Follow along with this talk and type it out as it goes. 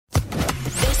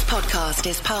podcast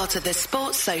is part of the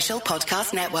Sports Social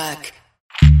Podcast Network.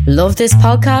 Love this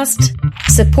podcast?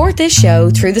 Support this show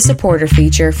through the supporter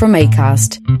feature from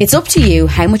Acast. It's up to you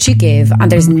how much you give and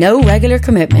there's no regular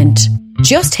commitment.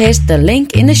 Just hit the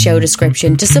link in the show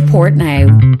description to support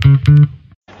now.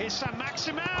 Here's Sam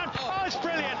Maximan. Oh, it's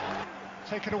brilliant.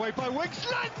 Taken away by Wicks.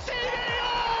 Lanzini.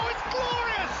 Oh, it's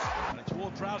glorious. And it's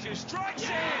Ward-Prowse who strikes it.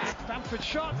 Bamford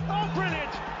shot. Oh,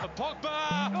 brilliant. And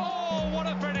Pogba. Oh, what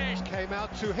a finish. Came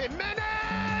out to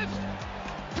Jimenez.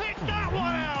 Picked that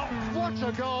one out. What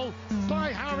a goal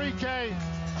by Harry Kane.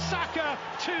 Saka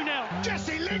 2-0.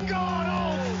 Jesse Lingard.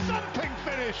 Oh, thumping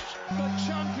finish. The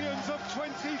champions of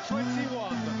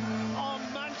 2021 are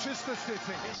Manchester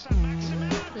City. It's Sam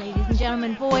Maximan. Ladies and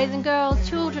gentlemen, boys and girls,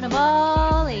 children of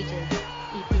all ages,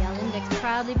 EPL Index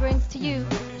proudly brings to you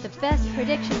the best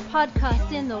prediction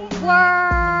podcast in the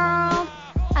world,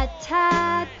 A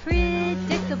Tad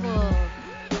Predictable,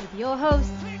 with your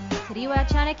host, Tariwa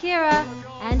Chanakira,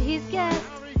 and his guest.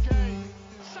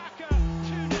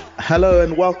 Hello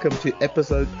and welcome to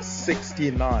episode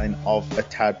 69 of A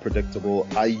Tad Predictable.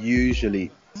 I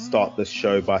usually start this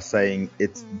show by saying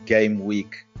it's game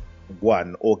week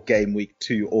 1 or game week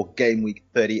 2 or game week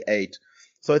 38.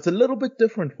 So it's a little bit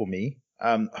different for me,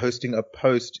 hosting a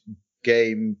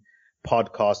post-game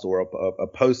podcast or a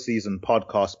post-season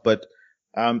podcast. But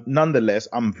nonetheless,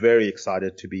 I'm very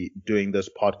excited to be doing this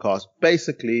podcast.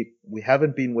 Basically, we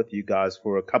haven't been with you guys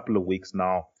for a couple of weeks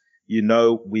now. You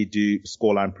know, we do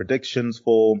scoreline predictions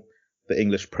for the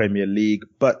English Premier League,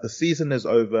 but the season is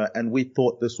over and we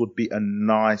thought this would be a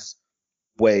nice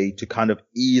way to kind of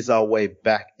ease our way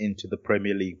back into the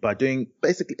Premier League by doing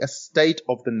basically a state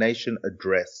of the nation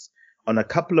address on a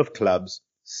couple of clubs,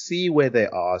 see where they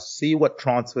are, see what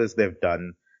transfers they've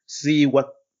done, see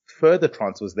what further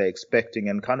transfers they're expecting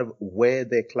and kind of where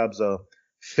their clubs are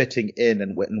fitting in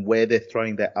and where they're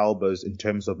throwing their elbows in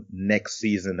terms of next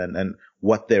season and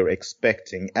what they're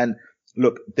expecting. And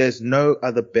look, there's no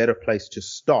other better place to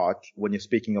start when you're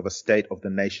speaking of a state of the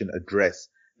nation address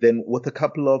than with a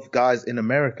couple of guys in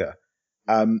America.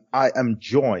 I am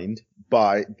joined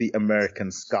by the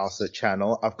American Scouser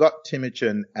channel. I've got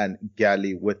Timichin and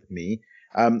Gally with me.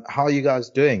 How are you guys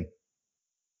doing?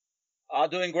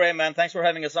 Doing great, man. Thanks for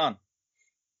having us on.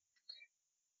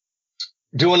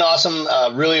 Doing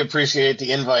awesome. Really appreciate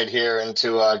the invite here and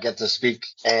to get to speak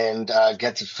and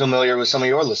get familiar with some of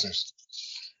your listeners.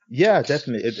 Yeah,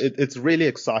 definitely. It's really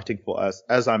exciting for us.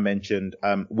 As I mentioned,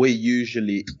 we're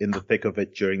usually in the thick of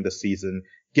it during the season,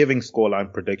 giving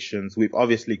scoreline predictions. We've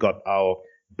obviously got our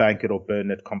Bank It or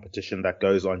Burn It competition that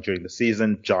goes on during the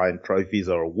season. Giant trophies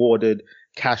are awarded.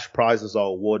 Cash prizes are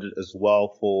awarded as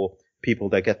well for people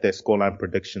that get their scoreline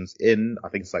predictions in. I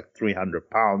think it's like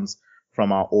 £300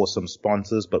 from our awesome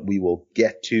sponsors, but we will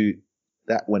get to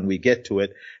that when we get to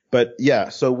it. But yeah,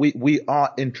 so we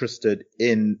are interested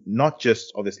in not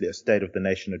just obviously a state of the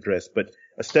nation address, but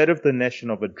a state of the nation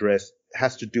of address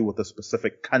has to do with a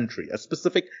specific country, a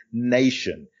specific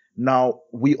nation. Now,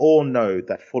 we all know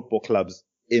that football clubs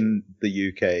in the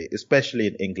UK, especially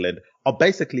in England, are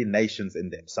basically nations in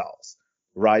themselves,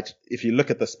 right? If you look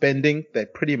at the spending, they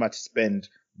pretty much spend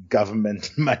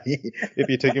government money. If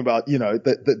you're talking about, you know,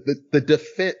 the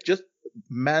defense, just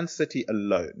Man City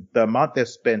alone, the amount they've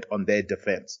spent on their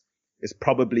defense is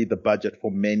probably the budget for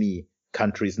many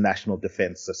countries' national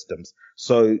defense systems.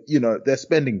 So, you know, they're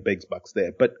spending big bucks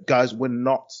there. But guys, we're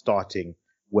not starting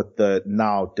with the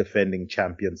now defending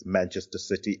champions, Manchester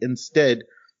City. Instead,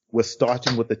 we're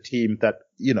starting with a team that,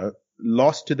 you know,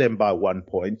 lost to them by 1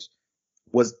 point,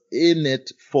 was in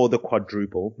it for the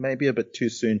quadruple. Maybe a bit too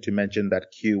soon to mention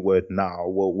that Q word now.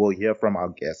 We'll hear from our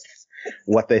guests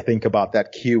what they think about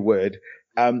that Q word.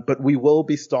 But we will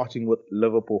be starting with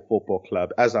Liverpool Football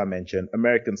Club. As I mentioned,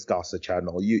 American Scouser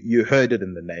channel. You heard it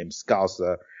in the name,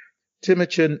 Scouser.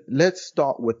 Timichin, let's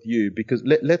start with you because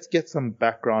let's get some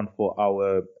background for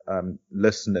our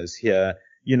listeners here.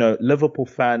 You know, Liverpool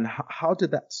fan, how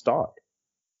did that start?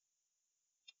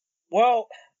 Well,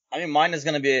 I mean, mine is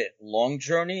going to be a long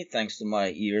journey thanks to my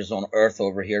years on earth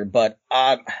over here. But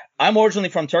I'm originally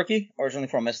from Turkey, originally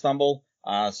from Istanbul.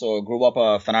 So grew up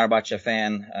a Fenerbahce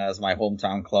fan as my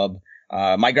hometown club.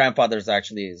 My grandfather's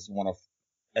actually is one of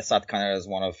Esat Caner is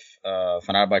one of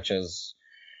Fenerbahce's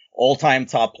all-time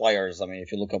top players. I mean,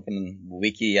 if you look up in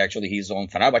Wiki, actually he's on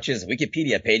Fenerbahce's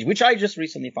Wikipedia page, which I just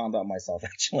recently found out myself,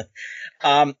 actually.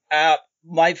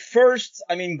 My first,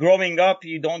 I mean, growing up,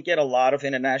 you don't get a lot of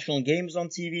international games on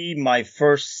TV. My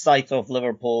first sight of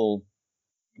Liverpool,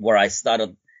 where I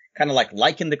started kind of like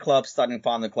liking the club, starting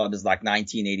following the club, is like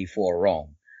 1984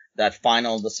 Rome. That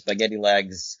final, the spaghetti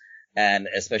legs, And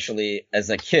especially as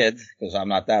a kid, because I'm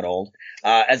not that old,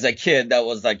 as a kid, that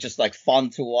was like just like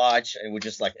fun to watch. It was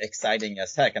just like exciting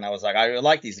as heck. And I was like, I really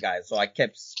like these guys. So I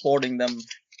kept supporting them,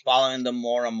 following them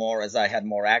more and more as I had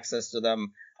more access to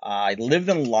them. I lived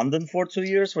in London for 2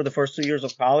 years, for the first 2 years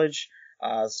of college.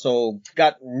 So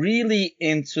got really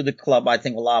into the club, I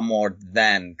think, a lot more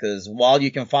then, because while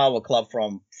you can follow a club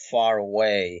from far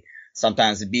away,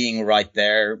 sometimes being right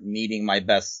there, meeting my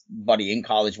best buddy in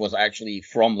college was actually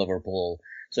from Liverpool.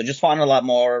 So just found a lot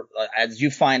more, as you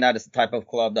find out, it's the type of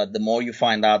club that the more you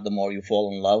find out, the more you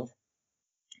fall in love.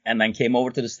 And then came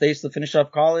over to the States to finish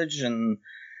up college, and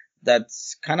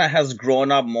that's kind of has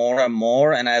grown up more and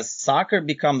more. And as soccer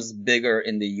becomes bigger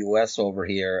in the US over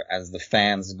here, as the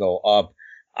fans go up,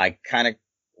 I kind of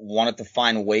wanted to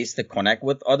find ways to connect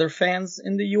with other fans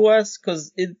in the US,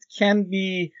 because it can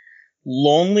be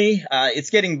lonely. It's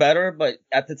getting better, but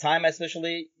at the time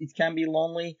especially, it can be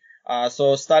lonely.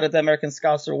 So started the American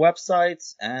Scouser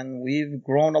website, and we've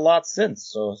grown a lot since.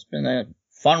 So it's been a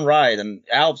fun ride, and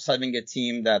it helps having a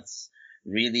team that's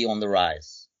really on the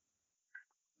rise.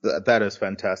 That is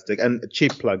fantastic. And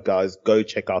cheap plug, guys, go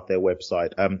check out their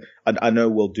website. I know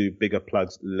we'll do bigger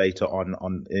plugs later on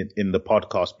in the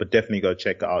podcast, but definitely go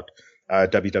check out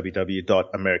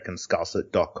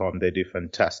www.americanscouser.com. They do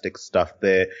fantastic stuff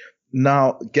there.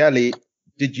 Now, Gally,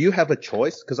 did you have a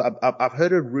choice? Because I've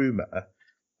heard a rumor,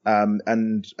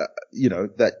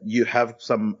 that you have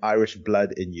some Irish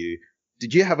blood in you.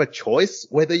 Did you have a choice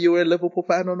whether you were a Liverpool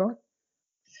fan or not?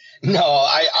 No,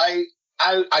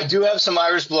 I do have some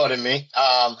Irish blood in me.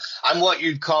 I'm what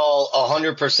you'd call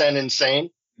 100% insane,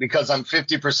 because I'm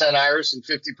 50% Irish and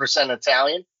 50%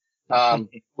 Italian,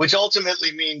 which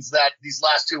ultimately means that these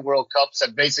last two World Cups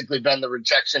have basically been the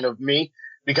rejection of me,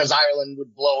 because Ireland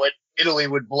would blow it, Italy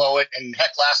would blow it, and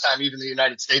heck, last time even the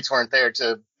United States weren't there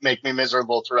to make me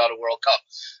miserable throughout a World Cup.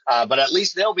 But at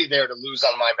least they'll be there to lose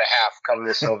on my behalf come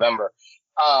this November.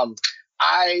 I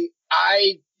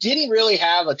didn't really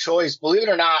have a choice. Believe it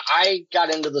or not, I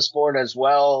got into the sport as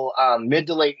well, mid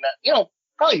to late,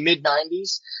 probably mid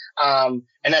 90s. And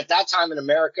at that time in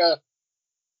America,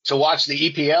 to watch the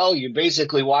EPL, you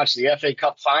basically watch the FA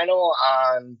Cup final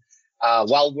on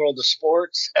Wild World of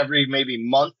Sports. Every maybe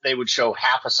month, they would show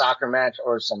half a soccer match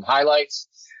or some highlights.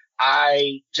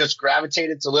 I just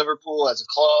gravitated to Liverpool as a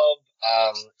club.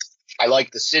 I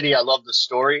like the city. I love the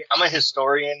story. I'm a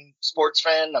historian sports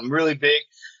fan. I'm really big.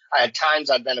 At times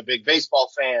I've been a big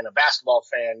baseball fan, a basketball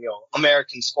fan,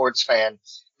 American sports fan.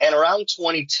 And around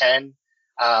 2010,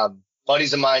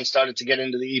 buddies of mine started to get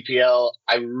into the EPL.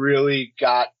 I really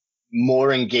got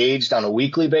more engaged on a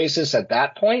weekly basis at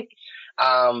that point.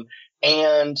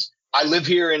 And I live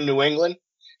here in New England.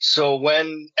 So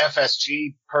when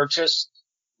FSG purchased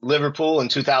Liverpool in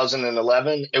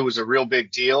 2011, it was a real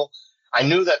big deal. I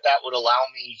knew that would allow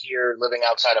me here living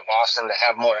outside of Boston to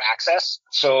have more access.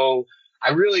 So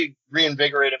I really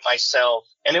reinvigorated myself.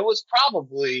 And it was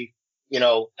probably,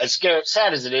 as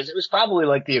sad as it was probably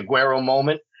like the Aguero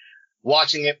moment,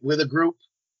 watching it with a group,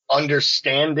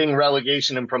 understanding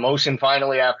relegation and promotion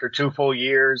finally after 2 full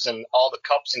years and all the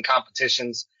cups and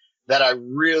competitions, that I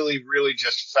really, really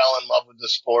just fell in love with the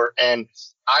sport. And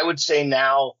I would say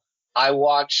now I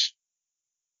watch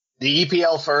the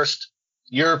EPL first,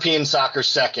 European soccer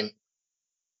second,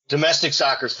 domestic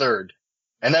soccer third,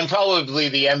 and then probably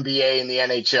the NBA and the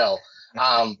NHL.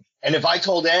 And if I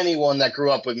told anyone that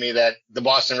grew up with me that the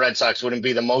Boston Red Sox wouldn't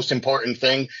be the most important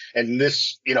thing in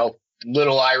this,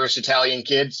 little Irish Italian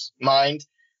kid's mind,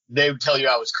 they would tell you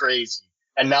I was crazy.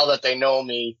 And now that they know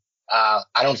me,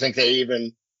 I don't think they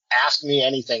even ask me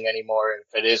anything anymore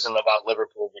if it isn't about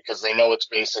Liverpool, because they know it's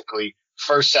basically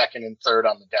first, second, and third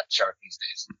on the depth chart these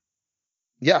days.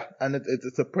 Yeah, and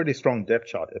it's a pretty strong depth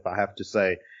chart, if I have to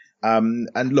say.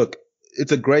 And look,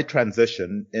 it's a great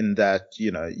transition in that,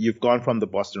 you've gone from the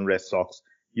Boston Red Sox,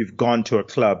 you've gone to a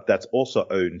club that's also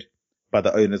owned by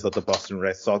the owners of the Boston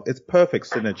Red Sox. It's perfect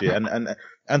synergy.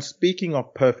 And speaking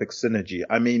of perfect synergy,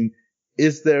 I mean,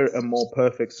 is there a more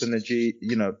perfect synergy?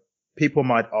 People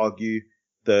might argue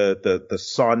the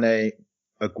Sane,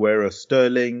 Aguero,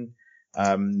 Sterling,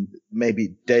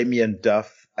 maybe Damien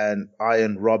Duff and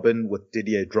Iron Robin with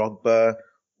Didier Drogba,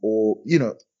 or,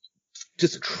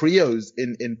 just trios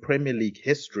in Premier League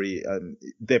history.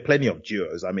 There are plenty of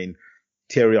duos. I mean,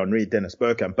 Thierry Henry, Dennis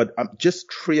Bergkamp, but just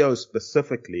trios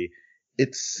specifically,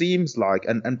 it seems like,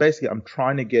 and basically I'm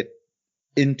trying to get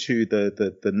into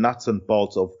the nuts and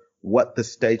bolts of what the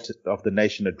State of the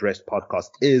Nation Address podcast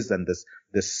is, and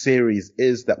this series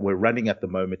is that we're running at the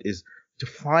moment, is to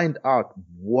find out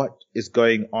what is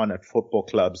going on at football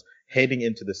clubs heading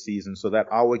into the season, so that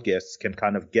our guests can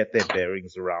kind of get their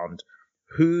bearings around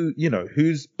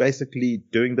who's basically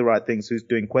doing the right things, who's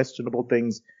doing questionable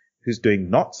things, who's doing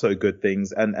not so good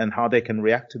things, and how they can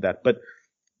react to that. But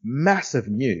massive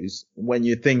news when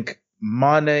you think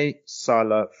Mane,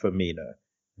 Salah, Firmino.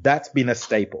 That's been a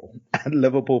staple at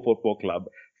Liverpool Football Club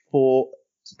for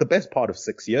the best part of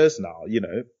 6 years now,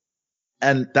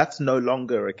 and that's no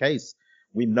longer a case.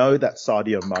 We know that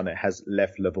Sadio Mane has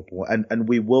left Liverpool, and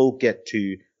we will get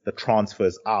to the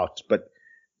transfers out, but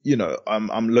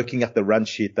I'm looking at the run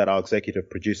sheet that our executive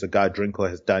producer Guy Drinkle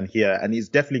has done here, and he's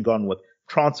definitely gone with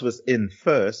transfers in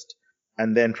first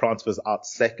and then transfers out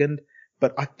second.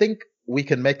 But I think we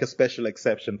can make a special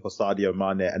exception for Sadio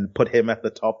Mane and put him at the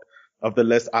top of the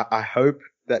list. I hope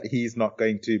that he's not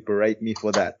going to berate me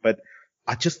for that, but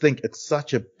I just think it's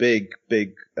such a big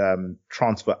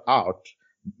transfer out.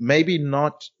 Maybe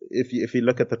not if you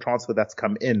look at the transfer that's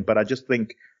come in, but I just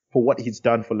think for what he's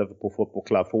done for Liverpool Football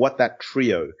Club, for what that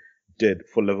trio did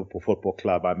for Liverpool Football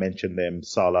Club, I mentioned them,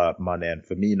 Salah, Mane and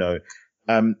Firmino.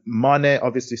 Mane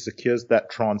obviously secures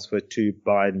that transfer to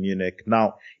Bayern Munich.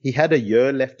 Now, he had a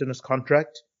year left in his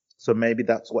contract, so maybe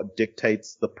that's what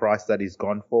dictates the price that he's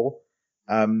gone for.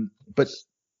 But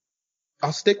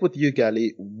I'll stick with you,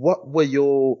 Gally. What were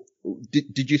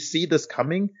did you see this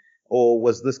coming, or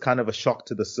was this kind of a shock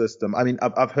to the system? I mean,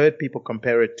 I've heard people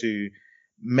compare it to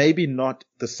maybe not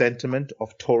the sentiment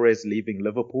of Torres leaving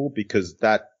Liverpool, because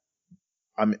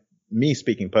me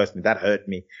speaking personally, that hurt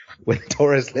me when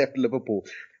Torres left Liverpool.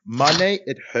 Mane,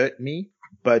 it hurt me,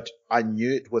 but I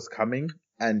knew it was coming,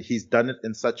 and he's done it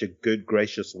in such a good,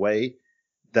 gracious way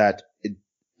that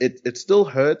it still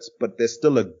hurts, but there's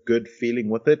still a good feeling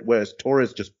with it. Whereas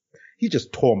Torres he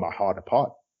just tore my heart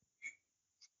apart.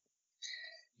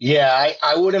 Yeah,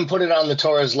 I wouldn't put it on the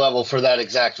Torres level for that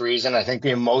exact reason. I think the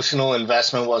emotional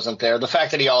investment wasn't there. The fact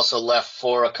that he also left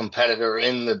for a competitor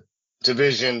in the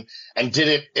division and did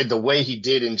it in the way he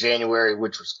did in January,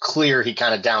 which was clear he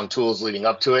kind of downed tools leading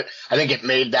up to it, I think it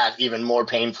made that even more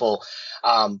painful.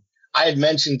 I had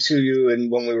mentioned to you,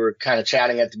 and when we were kind of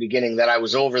chatting at the beginning, that I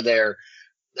was over there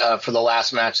for the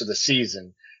last match of the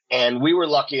season. And we were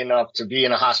lucky enough to be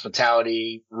in a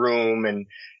hospitality room,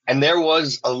 and there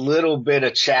was a little bit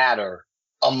of chatter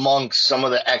amongst some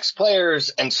of the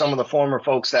ex-players and some of the former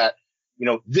folks that,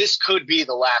 this could be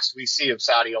the last we see of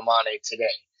Sadio Mane today.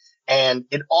 And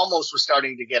it almost was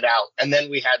starting to get out. And then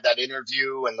we had that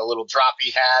interview and the little drop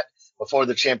he had before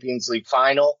the Champions League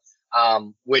final,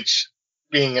 which,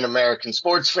 being an American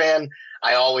sports fan,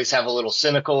 I always have a little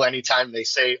cynical anytime they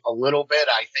say a little bit.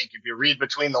 I think if you read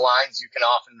between the lines, you can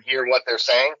often hear what they're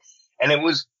saying. And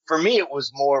for me, it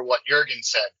was more what Jurgen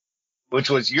said, which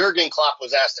was Jurgen Klopp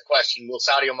was asked the question, will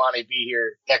Sadio Mane be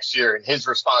here next year? And his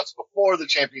response before the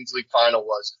Champions League final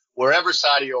was, wherever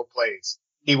Sadio plays,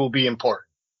 he will be important.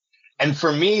 And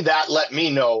for me, that let me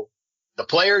know the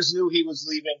players knew he was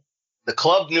leaving, the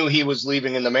club knew he was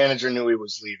leaving, and the manager knew he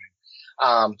was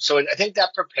leaving. So I think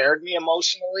that prepared me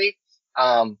emotionally.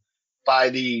 By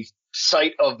the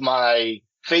sight of my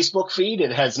Facebook feed,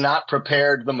 it has not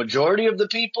prepared the majority of the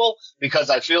people, because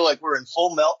I feel like we're in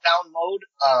full meltdown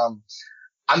mode.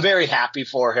 I'm very happy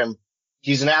for him.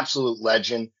 He's an absolute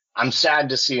legend. I'm sad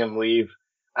to see him leave.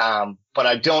 But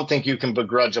I don't think you can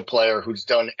begrudge a player who's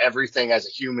done everything as a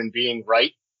human being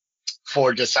right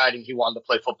for deciding he wanted to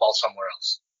play football somewhere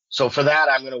else. So for that,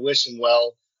 I'm going to wish him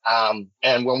well.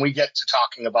 And when we get to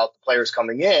talking about the players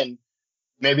coming in,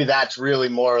 maybe that's really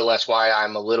more or less why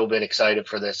I'm a little bit excited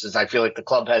for this, is I feel like the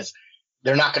club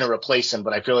they're not going to replace him,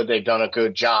 but I feel like they've done a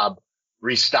good job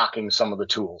restocking some of the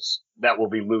tools that we'll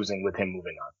be losing with him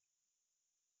moving on.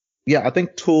 Yeah, I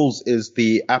think tools is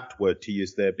the apt word to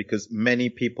use there, because many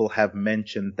people have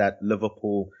mentioned that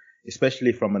Liverpool,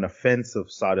 especially from an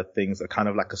offensive side of things, are kind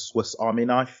of like a Swiss Army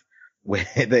knife, where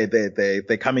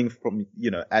they're coming from,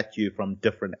 at you from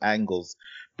different angles.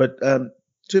 But,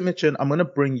 Tumichen, I'm going to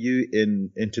bring you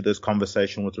into this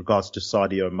conversation with regards to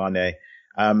Sadio Mane.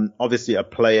 Obviously a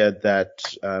player that,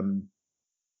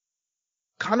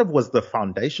 kind of was the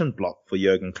foundation block for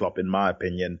Jurgen Klopp, in my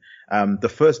opinion. The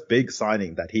first big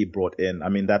signing that he brought in, I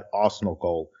mean, that Arsenal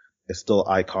goal is still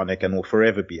iconic and will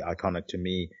forever be iconic to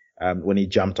me. When he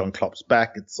jumped on Klopp's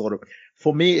back, it's sort of,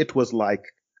 for me, it was like,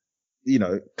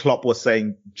 Klopp was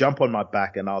saying, jump on my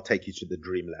back and I'll take you to the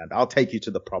dreamland. I'll take you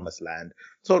to the promised land.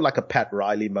 Sort of like a Pat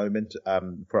Riley moment,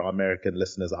 for our American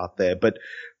listeners out there. But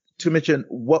Tumichen,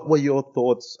 what were your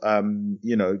thoughts?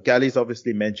 Gally's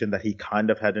obviously mentioned that he kind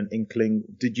of had an inkling.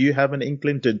 Did you have an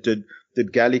inkling? Did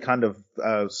Gally kind of,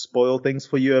 spoil things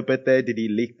for you a bit there? Did he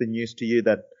leak the news to you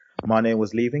that Mane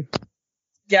was leaving?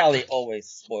 Gally always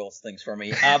spoils things for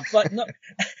me. But no,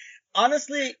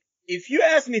 honestly, if you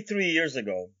asked me 3 years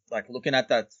ago, like looking at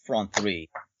that front three,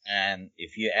 and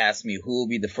if you asked me who will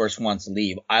be the first one to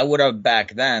leave, I would have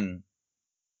back then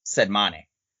said Mane.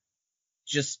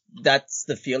 Just that's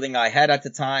the feeling I had at the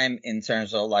time in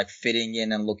terms of like fitting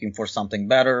in and looking for something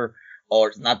better,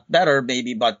 or not better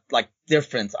maybe, but like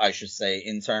different, I should say,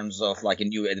 in terms of like a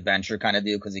new adventure kind of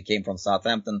deal, because he came from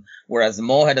Southampton, whereas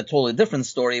Mo had a totally different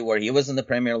story where he was in the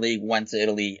Premier League, went to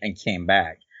Italy and came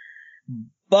back.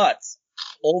 But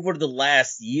over the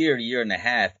last year and a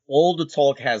half, all the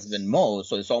talk has been Mo,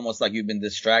 so it's almost like you've been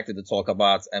distracted to talk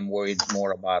about and worried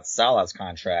more about Salah's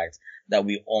contract, that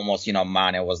we almost,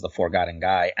 Mane was the forgotten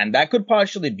guy. And that could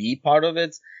partially be part of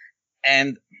it.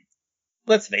 And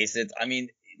let's face it, I mean,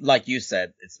 like you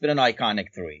said, it's been an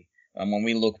iconic three. And when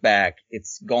we look back,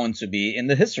 it's going to be in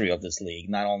the history of this league,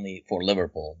 not only for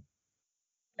Liverpool.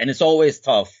 And it's always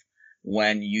tough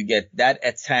when you get that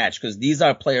attached, because these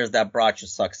are players that brought you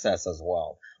success as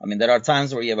well. I mean, there are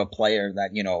times where you have a player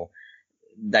that,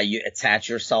 that you attach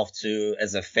yourself to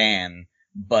as a fan,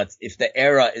 but if the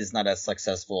era is not as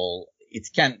successful, it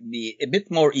can be a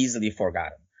bit more easily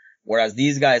forgotten. Whereas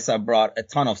these guys have brought a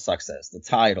ton of success, the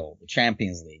title, the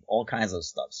Champions League, all kinds of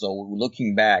stuff. So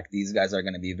looking back, these guys are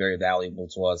going to be very valuable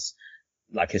to us,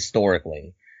 like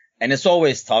historically. And it's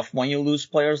always tough when you lose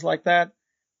players like that.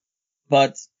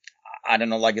 But I don't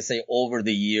know, like I say, over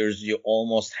the years, you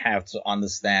almost have to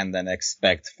understand and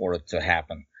expect for it to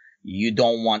happen. You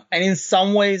don't want, and in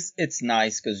some ways it's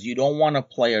nice because you don't want a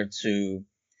player to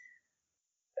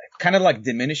kind of like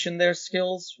diminish in their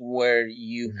skills, where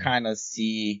you kind of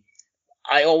see,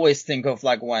 I always think of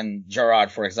like when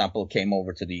Gerrard, for example, came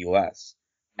over to the US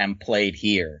and played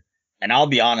here. And I'll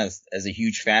be honest, as a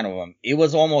huge fan of him, it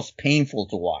was almost painful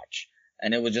to watch.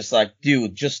 And it was just like,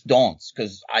 dude, just don't.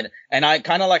 Cause I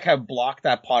kind of like have blocked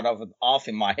that part of it off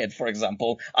in my head, for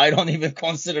example. I don't even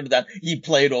consider that he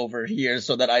played over here,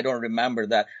 so that I don't remember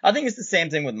that. I think it's the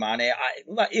same thing with Mane.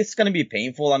 It's going to be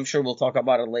painful. I'm sure we'll talk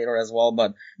about it later as well.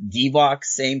 But Divock,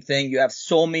 same thing. You have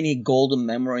so many golden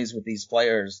memories with these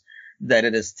players that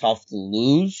it is tough to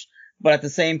lose. But at the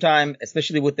same time,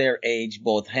 especially with their age,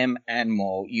 both him and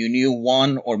Mo, you knew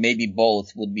one or maybe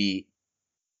both would be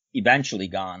eventually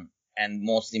gone. And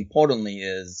most importantly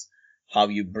is how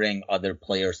you bring other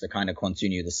players to kind of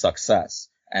continue the success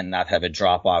and not have a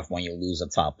drop off when you lose a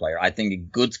top player. I think a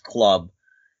good club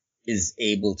is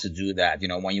able to do that.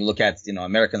 When you look at,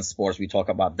 American sports, we talk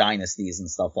about dynasties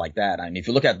and stuff like that. I mean, if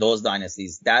you look at those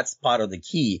dynasties, that's part of the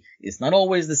key. It's not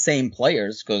always the same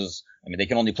players, because, I mean, they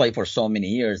can only play for so many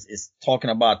years. It's talking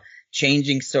about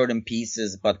changing certain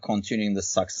pieces, but continuing the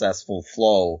successful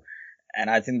flow. And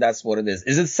I think that's what it is.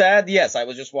 Is it sad? Yes. I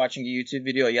was just watching a YouTube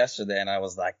video yesterday and I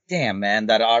was like, damn, man,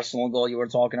 that Arsenal goal you were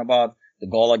talking about, the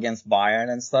goal against Bayern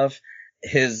and stuff,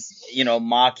 his,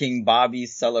 mocking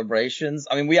Bobby's celebrations.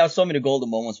 I mean, we have so many golden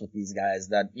moments with these guys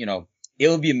that,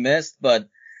 it'll be missed, but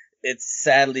it's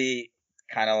sadly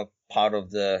kind of part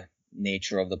of the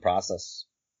nature of the process.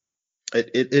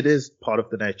 It is part of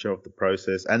the nature of the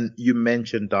process. And you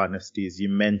mentioned dynasties, you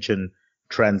mentioned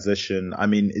transition. I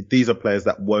mean, these are players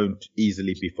that won't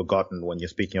easily be forgotten when you're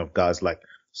speaking of guys like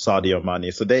Sadio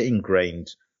Mane. So they're ingrained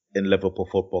in Liverpool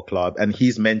Football Club. And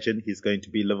he's mentioned he's going to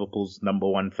be Liverpool's number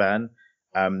one fan,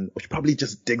 which probably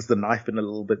just digs the knife in a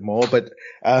little bit more. But,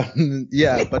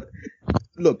 yeah, but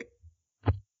look,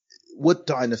 with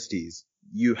dynasties,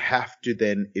 you have to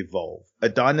then evolve. A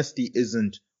dynasty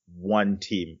isn't one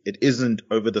team. It isn't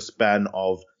over the span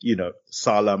of,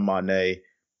 Salah, Mane,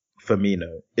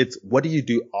 Firmino. It's what do you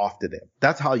do after them?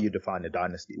 That's how you define a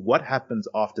dynasty. What happens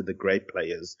after the great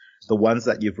players, the ones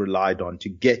that you've relied on to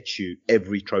get you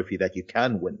every trophy that you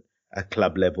can win at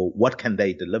club level? What can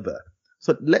they deliver?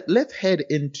 So let's head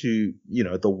into,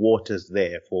 the waters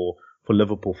there for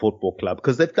Liverpool Football Club,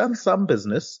 because they've done some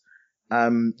business.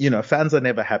 Fans are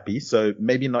never happy, so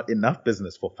maybe not enough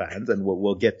business for fans, and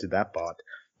we'll get to that part.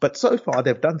 But so far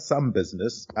they've done some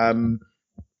business.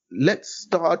 Let's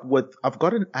start with, I've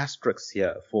got an asterisk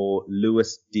here for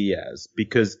Luis Diaz,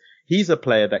 because he's a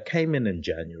player that came in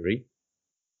January.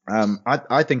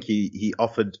 I think he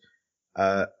offered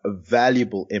a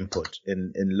valuable input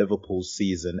in Liverpool's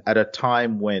season at a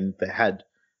time when they had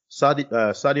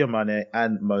Sadio Mane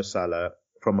and Mo Salah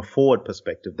from a forward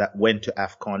perspective that went to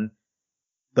AFCON.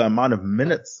 The amount of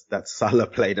minutes that Salah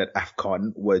played at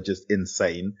AFCON were just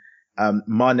insane.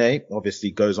 Mane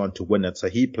obviously goes on to win it, so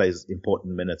he plays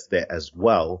important minutes there as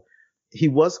well. He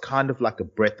was kind of like a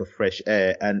breath of fresh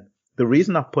air, and the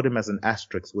reason I put him as an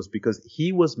asterisk was because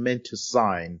he was meant to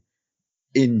sign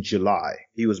in July.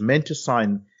 He was meant to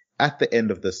sign at the end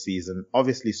of the season.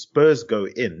 Obviously, Spurs go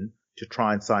in to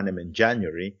try and sign him in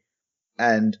January,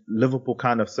 and Liverpool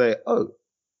kind of say, oh,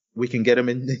 we can get him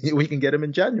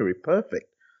in January. Perfect.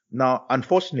 Now,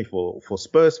 unfortunately for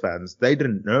Spurs fans, they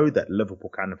didn't know that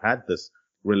Liverpool kind of had this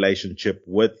relationship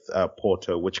with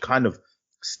Porto, which kind of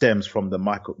stems from the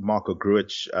Marco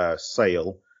Grujic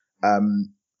sale.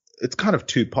 It's kind of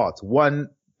two parts. One,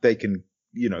 they can,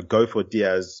 go for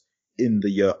Diaz in the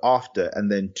year after.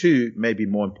 And then two, maybe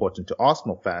more important to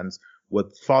Arsenal fans,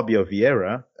 with Fabio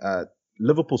Vieira,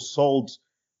 Liverpool sold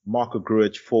Marco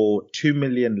Grujic for 2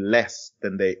 million less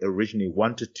than they originally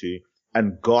wanted to,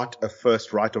 and got a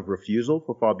first right of refusal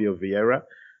for Fabio Vieira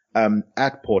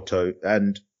at Porto.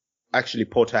 And actually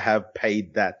Porto have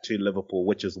paid that to Liverpool,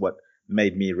 which is what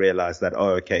made me realize that,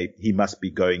 oh, okay, he must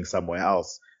be going somewhere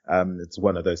else. It's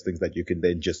one of those things that you can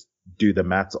then just do the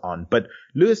maths on. But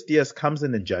Luis Diaz comes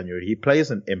in January. He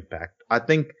plays an impact. I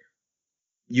think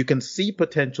you can see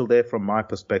potential there from my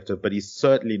perspective, but he's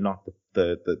certainly not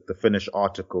the finished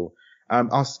article.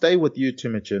 I'll stay with you,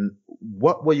 Timothy.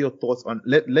 What were your thoughts on,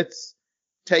 let's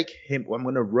take him, I'm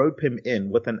going to rope him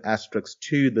in with an asterisk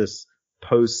to this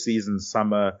post-season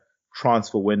summer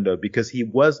transfer window, because he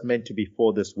was meant to be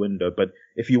for this window. But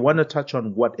if you want to touch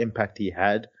on what impact he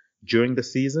had during the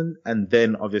season, and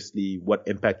then obviously what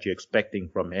impact you're expecting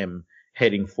from him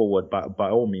heading forward, by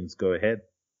all means, go ahead.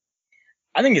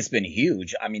 I think it's been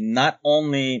huge. I mean, not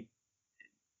only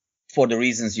for the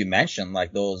reasons you mentioned,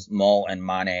 like those Mo and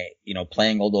Mane,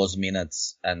 playing all those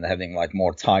minutes and having like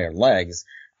more tired legs.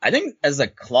 I think as a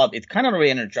club, it kind of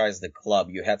re-energized the club.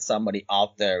 You had somebody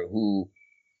out there who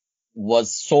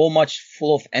was so much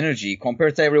full of energy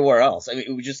compared to everywhere else. I mean,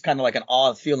 it was just kind of like an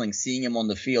odd feeling seeing him on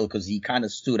the field, because he kind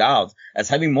of stood out as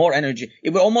having more energy. It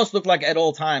would almost look like at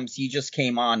all times he just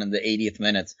came on in the 80th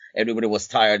minute. Everybody was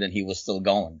tired and he was still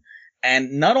going.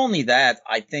 And not only that,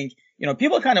 I think,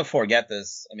 people kind of forget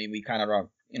this. I mean, we kind of,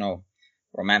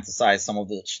 romanticize some of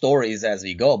the stories as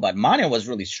we go, but Mane was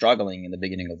really struggling in the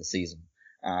beginning of the season.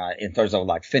 In terms of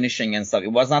like finishing and stuff.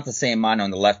 It was not the same Mane on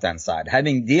the left-hand side.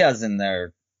 Having Diaz in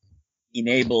there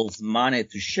enables Mane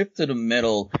to shift to the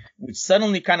middle, which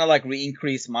suddenly kind of like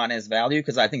re-increase Mane's value,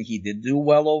 because I think he did do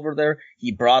well over there.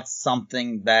 He brought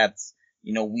something that,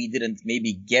 we didn't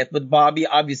maybe get with Bobby.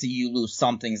 Obviously, you lose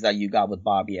some things that you got with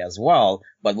Bobby as well.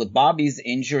 But with Bobby's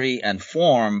injury and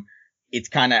form, it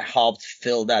kind of helped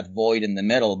fill that void in the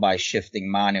middle by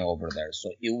shifting Mane over there. So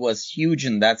it was huge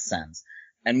in that sense.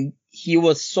 And he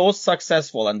was so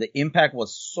successful and the impact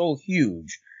was so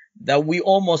huge that we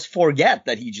almost forget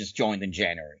that he just joined in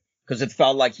January, because it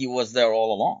felt like he was there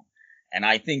all along. And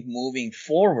I think moving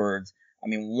forward, I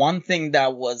mean, one thing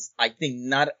that was, I think,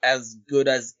 not as good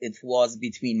as it was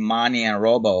between Mane and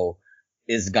Robo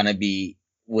is going to be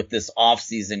with this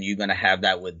offseason. You're going to have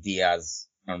that with Diaz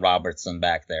and Robertson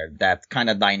back there. That kind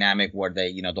of dynamic where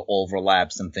they, the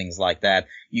overlaps and things like that.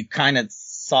 You kind of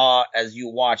saw as you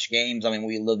watch games. I mean,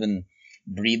 we live and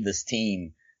breathe this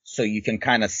team, so you can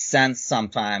kind of sense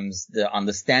sometimes the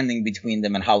understanding between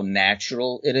them and how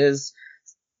natural it is.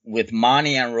 With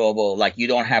Mane and Robo, like, you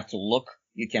don't have to look,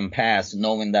 you can pass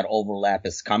knowing that overlap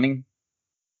is coming.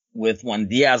 With when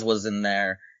Diaz was in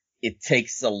there, it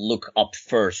takes a look up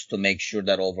first to make sure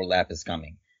that overlap is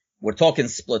coming. We're talking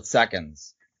split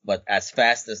seconds, but as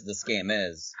fast as this game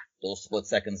is, those split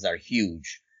seconds are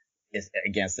huge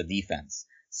against the defense.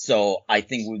 So I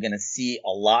think we're going to see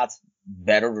a lot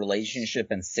better relationship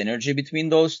and synergy between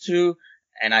those two.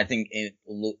 And I think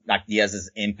like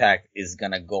Diaz's impact is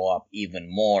going to go up even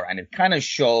more. And it kind of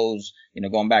shows,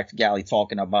 going back to Gally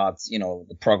talking about,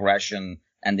 the progression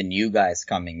and the new guys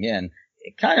coming in.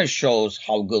 It kind of shows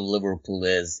how good Liverpool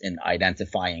is in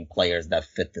identifying players that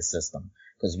fit the system.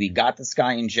 Because we got this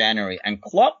guy in January, and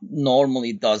Klopp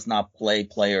normally does not play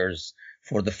players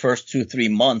for the first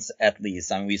 2-3 months at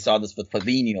least. I mean, we saw this with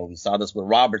Fabinho, we saw this with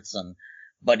Robertson,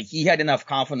 but he had enough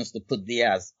confidence to put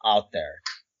Diaz out there.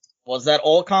 Was that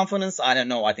all confidence? I don't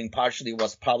know. I think partially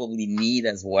was probably need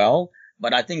as well,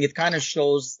 but I think it kind of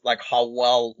shows like how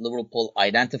well Liverpool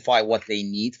identify what they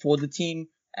need for the team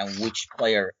and which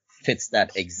player fits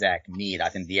that exact need. I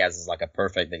think Diaz is like a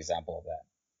perfect example of that.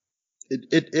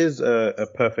 It is a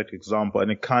perfect example, and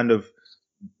it kind of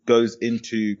goes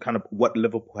into kind of what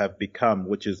Liverpool have become,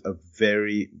 which is a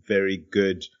very, very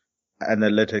good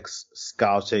analytics,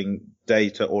 scouting,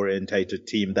 data orientated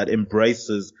team that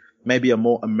embraces maybe a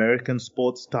more American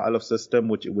sports style of system,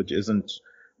 which isn't,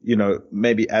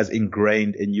 maybe as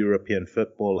ingrained in European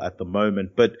football at the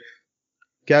moment. But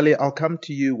Gally, I'll come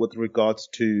to you with regards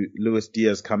to Luis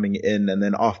Diaz coming in, and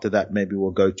then after that, maybe we'll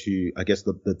go to, I guess,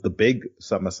 the big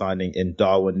summer signing in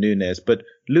Darwin Núñez. But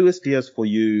Luis Diaz for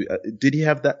you, did he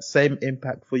have that same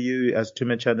impact for you as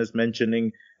Tumachan is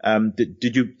mentioning?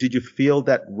 Did you feel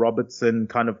that Robertson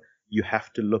kind of, you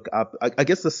have to look up? I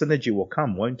guess the synergy will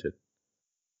come, won't it?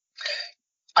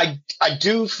 I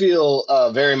do feel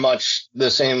very much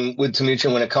the same with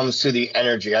Tamuchin when it comes to the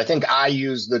energy. I think I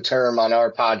used the term on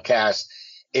our podcast.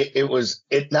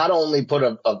 It not only put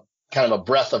a kind of a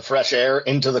breath of fresh air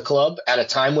into the club at a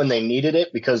time when they needed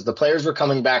it, because the players were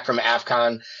coming back from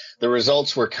AFCON. The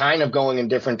results were kind of going in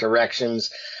different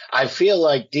directions. I feel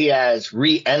like Diaz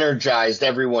re-energized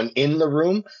everyone in the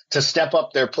room to step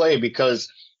up their play,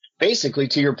 because basically,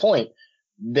 to your point,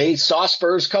 they saw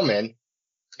Spurs come in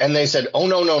and they said, oh,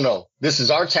 no. This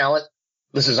is our talent.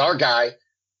 This is our guy.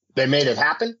 They made it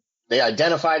happen. They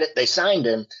identified it. They signed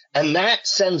him. And that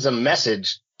sends a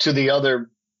message to the other,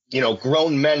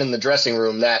 grown men in the dressing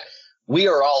room that we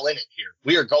are all in it here.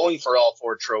 We are going for all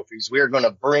 4 trophies. We are going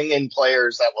to bring in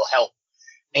players that will help.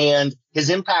 And his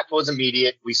impact was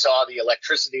immediate. We saw the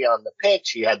electricity on the pitch.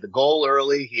 He had the goal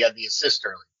early. He had the assist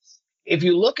early. If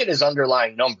you look at his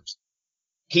underlying numbers,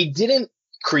 he didn't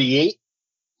create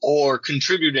or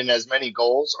contribute in as many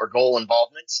goals or goal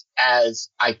involvements as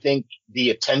I think the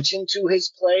attention to his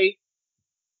play,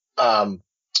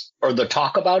 or the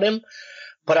talk about him.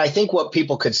 But I think what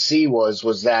people could see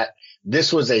was that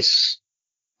this was a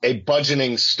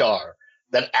budgeting star,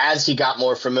 that as he got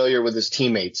more familiar with his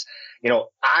teammates,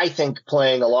 I think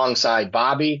playing alongside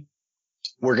Bobby,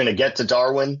 we're going to get to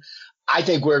Darwin. I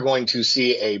think we're going to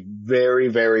see a very,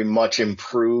 very much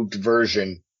improved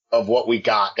version of what we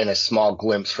got in a small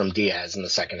glimpse from Diaz in the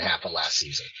second half of last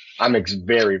season. I'm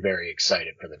very, very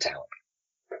excited for the talent.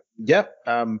 Yep.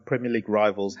 Premier League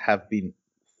rivals have been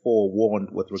forewarned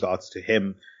with regards to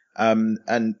him.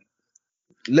 And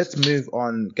let's move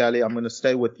on, Gally. I'm going to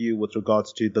stay with you with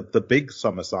regards to the big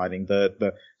summer signing,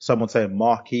 the some would say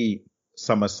marquee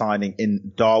summer signing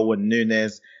in Darwin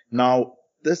Núñez. Now,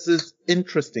 this is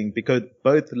interesting because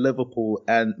both Liverpool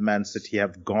and Man City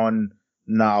have gone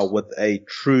now with a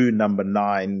true number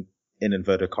 9 in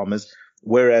inverted commas,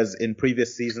 whereas in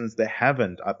previous seasons they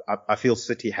haven't. I feel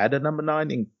City had a number 9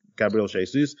 in Gabriel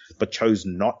Jesus, but chose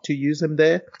not to use him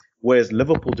there, whereas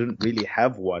Liverpool didn't really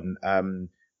have one.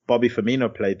 Bobby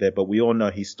Firmino played there, but we all know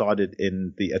he started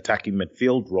in the attacking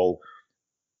midfield role.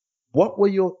 What were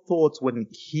your thoughts when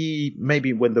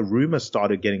the rumors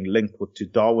started getting linked to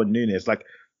Darwin Núñez? Like,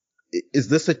 is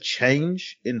this a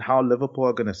change in how Liverpool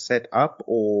are going to set up,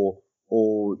 or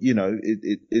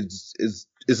is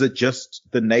it just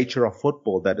the nature of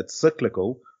football that it's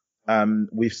cyclical?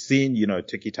 We've seen,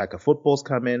 tiki-taka footballs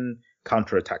come in,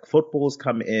 counter-attack footballs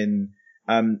come in.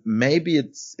 Maybe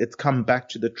it's come back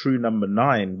to the true number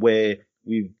 9 where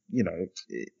we've,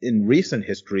 in recent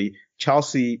history,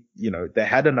 Chelsea, they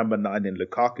had a number 9 in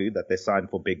Lukaku that they signed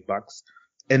for big bucks,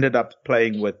 ended up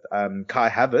playing with, Kai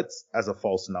Havertz as a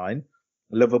false 9.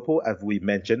 Liverpool, as we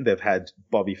mentioned, they've had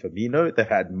Bobby Firmino, they've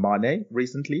had Mane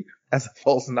recently as a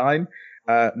false 9.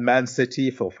 Man City,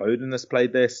 Phil Foden has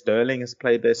played there, Sterling has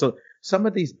played there. So some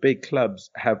of these big clubs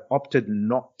have opted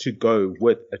not to go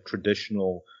with a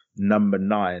traditional number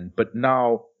 9, but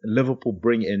now Liverpool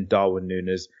bring in Darwin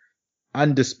Núñez,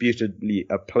 undisputedly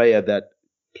a player that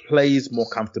plays more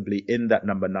comfortably in that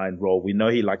number 9 role. We know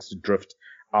he likes to drift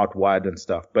out wide and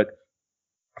stuff, but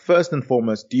first and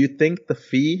foremost, do you think the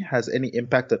fee has any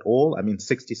impact at all? I mean,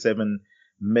 £67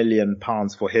 million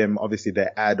for him. Obviously, there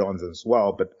are add-ons as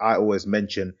well, but I always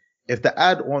mention if the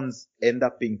add-ons end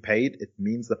up being paid, it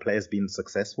means the player's been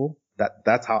successful.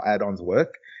 That's how add-ons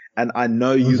work. And I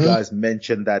know you guys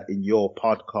mentioned that in your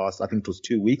podcast, I think it was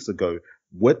 2 weeks ago,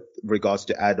 with regards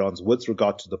to add-ons, with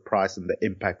regard to the price and the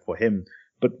impact for him.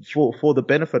 But for the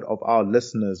benefit of our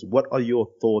listeners, what are your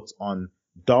thoughts on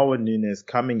Darwin Núñez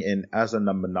coming in as a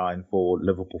number 9 for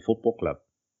Liverpool Football Club?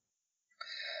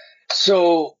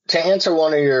 So to answer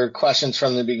one of your questions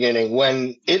from the beginning,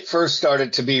 when it first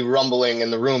started to be rumbling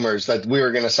in the rumors that we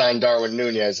were going to sign Darwin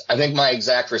Núñez, I think my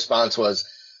exact response was,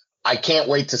 I can't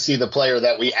wait to see the player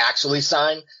that we actually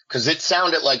sign, because it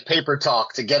sounded like paper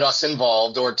talk to get us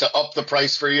involved or to up the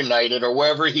price for United or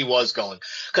wherever he was going.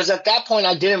 Because at that point,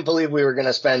 I didn't believe we were going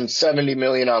to spend $70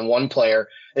 million on one player,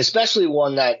 especially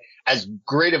one that, as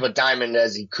great of a diamond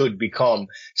as he could become,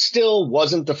 still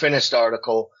wasn't the finished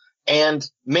article and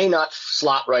may not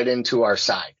slot right into our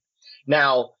side.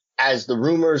 Now, as the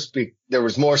rumors, there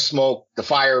was more smoke, the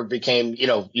fire became,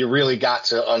 you really got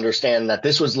to understand that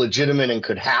this was legitimate and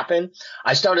could happen.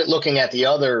 I started looking at the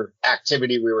other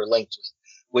activity we were linked with,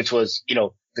 which was,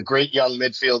 the great young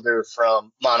midfielder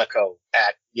from Monaco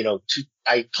at,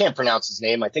 I can't pronounce his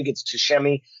name. I think it's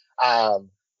Tushemi.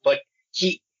 But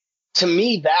to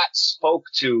me, that spoke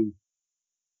to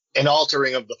an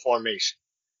altering of the formation.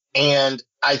 And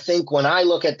I think when I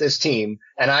look at this team,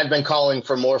 and I've been calling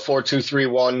for more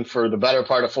 4-2-3-1 for the better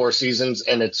part of 4 seasons,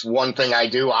 and it's one thing I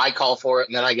do. I call for it,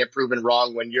 and then I get proven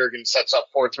wrong when Jurgen sets up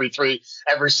 4-3-3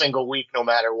 every single week, no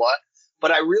matter what.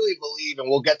 But I really believe, and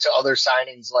we'll get to other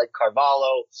signings like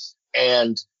Carvalho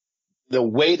and the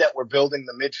way that we're building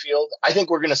the midfield, I think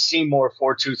we're going to see more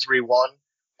 4-2-3-1,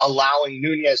 allowing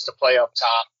Nunez to play up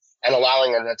top and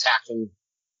allowing an attacking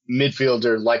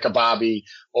midfielder like a Bobby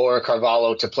or a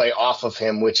Carvalho to play off of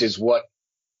him, which is what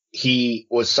he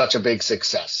was such a big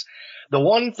success. The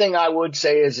one thing I would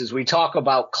say is we talk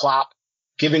about Klopp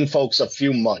giving folks a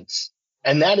few months,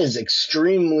 and that is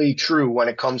extremely true when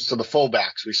it comes to the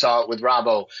fullbacks. We saw it with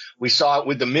Robbo. We saw it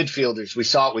with the midfielders. We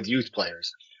saw it with youth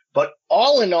players. But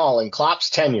all in all, in Klopp's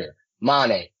tenure,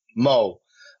 Mane, Mo,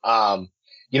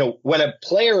 when a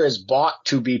player is bought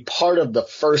to be part of the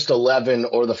first 11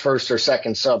 or the first or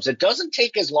second subs, it doesn't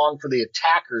take as long for the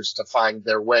attackers to find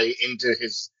their way into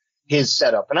his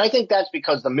setup. And I think that's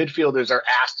because the midfielders are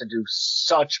asked to do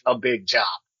such a big job,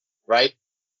 right?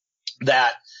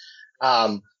 That,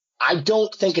 I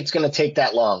don't think it's going to take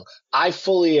that long. I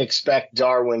fully expect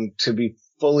Darwin to be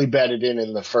fully bedded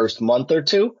in the first month or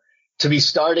two, to be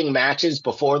starting matches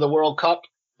before the World Cup.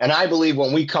 And I believe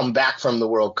when we come back from the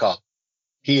World Cup,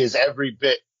 he is every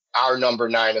bit our number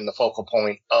 9 in the focal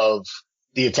point of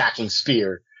the attacking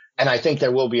sphere. And I think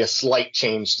there will be a slight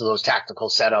change to those tactical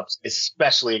setups,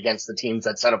 especially against the teams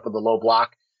that set up with the low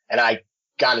block. And I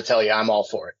got to tell you, I'm all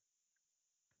for it.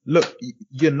 Look,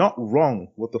 you're not wrong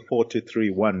with the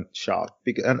 4-2-3-1 shot.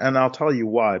 And I'll tell you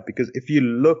why. Because if you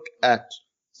look at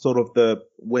sort of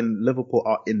when Liverpool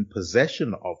are in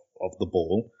possession of the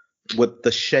ball, with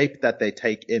the shape that they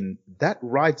take in, that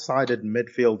right-sided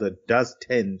midfielder does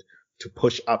tend to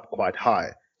push up quite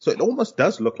high. So it almost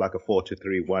does look like a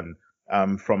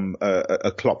 4-2-3-1 from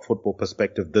a Klopp football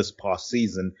perspective this past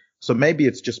season. So maybe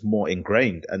it's just more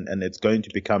ingrained and it's going to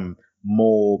become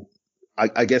more,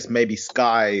 I guess maybe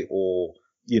Sky or,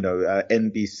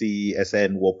 NBC,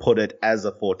 SN will put it as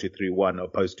a 4-2-3-1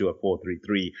 opposed to a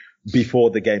 4-3-3 before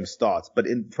the game starts. But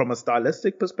from a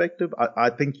stylistic perspective, I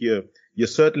think you're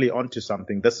certainly onto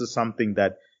something. This is something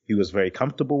that he was very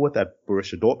comfortable with at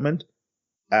Borussia Dortmund.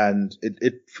 And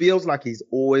it feels like he's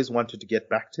always wanted to get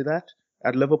back to that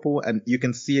at Liverpool. And you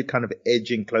can see it kind of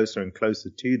edging closer and closer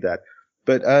to that.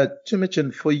 But,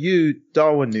 Chimichin, for you,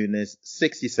 Darwin Núñez,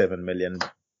 67 million,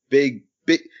 big,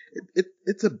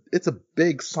 it's a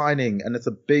big signing and it's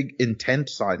a big intent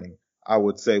signing, I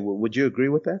would say. Would you agree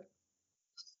with that?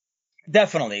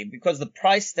 Definitely, because the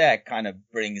price tag kind of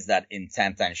brings that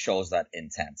intent and shows that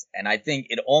intent. And I think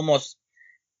it almost,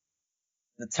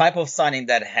 the type of signing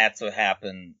that had to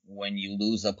happen when you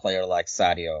lose a player like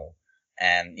Sadio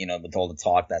and, with all the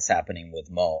talk that's happening with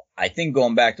Mo, I think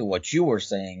going back to what you were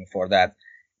saying for that,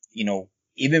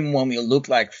 even when we look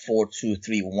like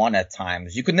 4-2-3-1 at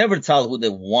times, you could never tell who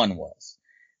the one was.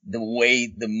 The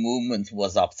way the movement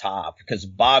was up top, because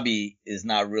Bobby is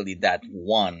not really that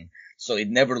one. So it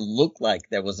never looked like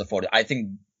there was a 40. I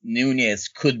think Nunez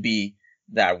could be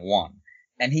that one.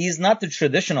 And he's not the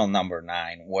traditional number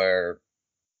 9 where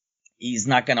he's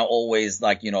not going to always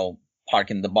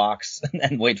park in the box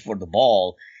and wait for the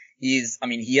ball. He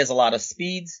has a lot of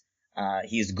speed.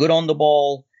 He's good on the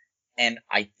ball. And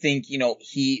I think,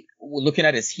 looking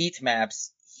at his heat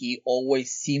maps, he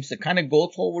always seems to kind of go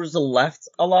towards the left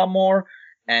a lot more.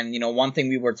 And, one thing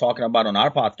we were talking about on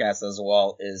our podcast as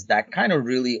well is that kind of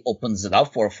really opens it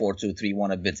up for a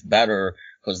 4-2-3-1 a bit better,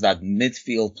 because that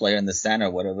midfield player in the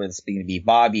center, whatever it's going to be,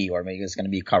 Bobby, or maybe it's going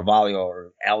to be Carvalho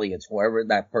or Elliott, whoever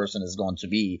that person is going to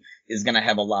be, is going to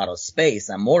have a lot of space.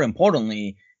 And more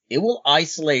importantly, it will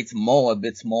isolate Mo a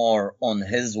bit more on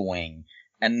his wing.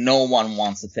 And no one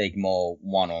wants to take Mo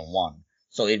one-on-one.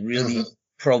 So it really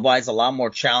provides a lot more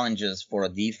challenges for a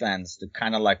defense to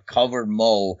kind of cover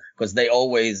Mo, because they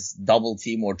always double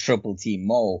team or triple team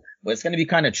Mo. But it's going to be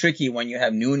kind of tricky when you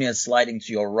have Nunez sliding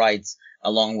to your right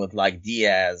along with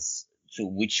Diaz to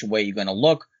which way you're going to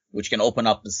look, which can open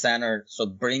up the center. So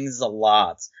it brings a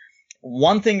lot.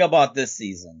 One thing about this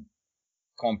season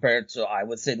compared to, I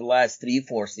would say, the last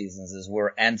 3-4 seasons is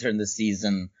we're entering the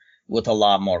season with a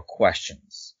lot more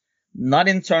questions. Not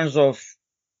in terms of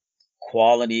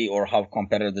quality or how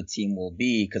competitive the team will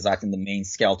be, because I think the main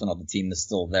skeleton of the team is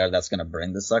still there. That's going to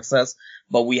bring the success.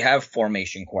 But we have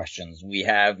formation questions. We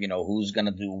have, who's going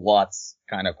to do what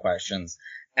kind of questions.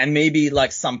 And maybe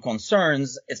some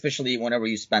concerns, especially whenever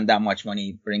you spend that much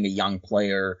money, bring a young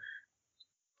player.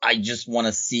 I just want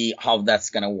to see how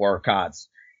that's going to work out.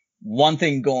 One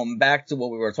thing going back to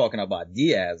what we were talking about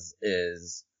Diaz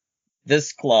is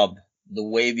this club, the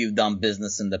way we've done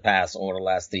business in the past over the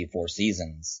last 3-4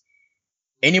 seasons,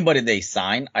 anybody they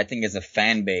sign, I think as a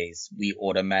fan base, we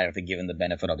automatically give them the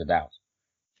benefit of the doubt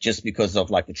just because of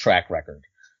like the track record.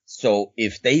 So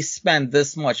if they spend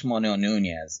this much money on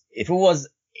Nunez, if it was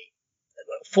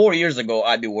 4 years ago,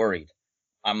 I'd be worried.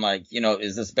 I'm like,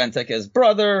 is this Benteke's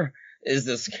brother? Is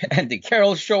this Andy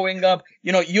Carroll showing up?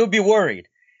 You'll be worried.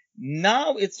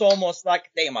 Now it's almost like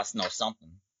they must know something.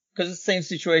 Because it's the same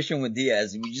situation with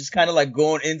Diaz. We just kind of like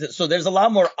going into, so there's a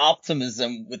lot more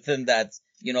optimism within that,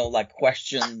 like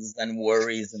questions and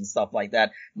worries and stuff like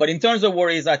that. But in terms of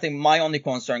worries, I think my only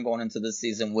concern going into this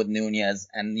season with Nunez,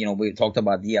 and we talked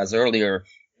about Diaz earlier,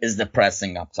 is the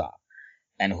pressing up top.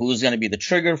 And who's going to be the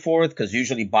trigger for it? Because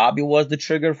usually Bobby was the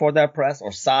trigger for that press,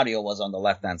 or Sadio was on the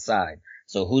left-hand side.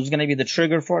 So who's going to be the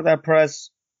trigger for that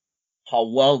press? How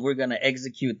well we're going to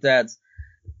execute that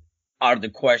are the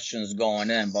questions going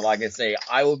in. But like I say,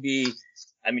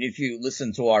 if you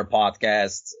listen to our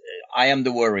podcast, I am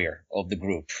the worrier of the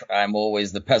group. I'm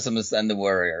always the pessimist and the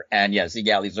worrier. And yes,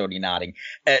 Igali's already nodding.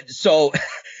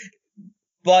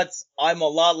 But I'm a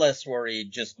lot less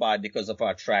worried just because of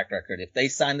our track record. If they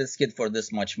signed this kid for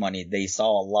this much money, they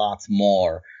saw a lot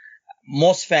more.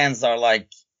 Most fans are like,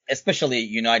 especially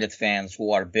United fans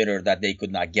who are bitter that they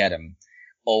could not get him,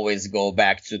 always go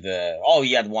back to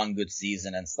he had one good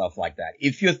season and stuff like that.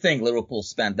 If you think Liverpool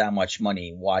spent that much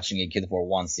money watching a kid for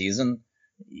one season,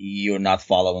 you're not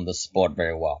following the sport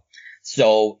very well.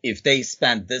 So if they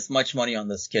spent this much money on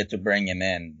this kid to bring him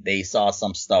in, they saw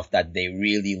some stuff that they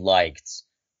really liked.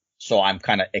 So I'm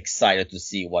kind of excited to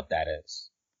see what that is.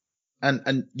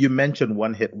 And you mentioned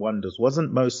one-hit wonders.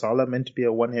 Wasn't Mo Salah meant to be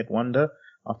a one-hit wonder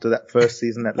after that first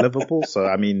season at Liverpool? So,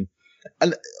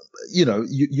 and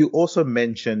you also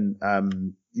mentioned,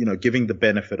 giving the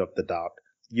benefit of the doubt.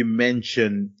 You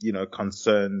mentioned,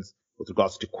 concerns with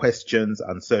regards to questions,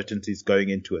 uncertainties going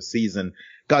into a season.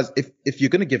 Guys, if you're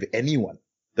going to give anyone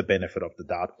the benefit of the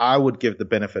doubt, I would give the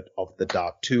benefit of the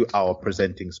doubt to our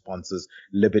presenting sponsors,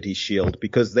 Liberty Shield,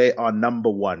 because they are number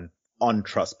one on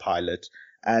Trustpilot.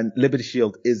 And Liberty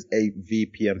Shield is a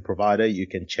VPN provider. You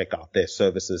can check out their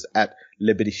services at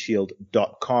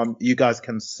libertyshield.com. You guys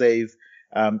can save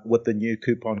with the new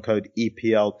coupon code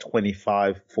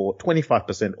EPL25 for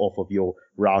 25% off of your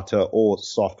router or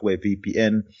software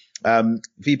VPN.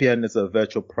 VPN is a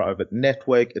virtual private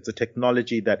network. It's a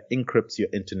technology that encrypts your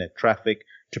internet traffic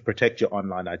to protect your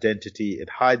online identity. It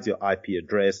hides your IP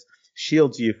address,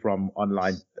 shields you from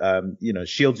online,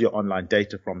 shields your online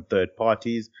data from third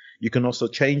parties. You can also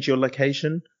change your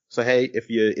location. So, hey, if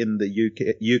you're in the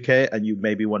UK and you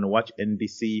maybe want to watch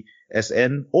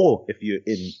NBCSN, or if you're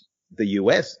in the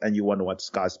US and you want to watch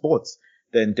Sky Sports,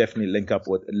 then definitely link up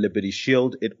with Liberty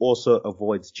Shield. It also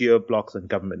avoids geo-blocks and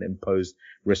government-imposed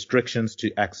restrictions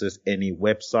to access any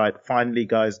website. Finally,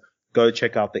 guys, go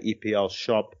check out the EPL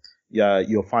shop. Yeah,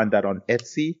 you'll find that on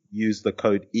Etsy. Use the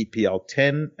code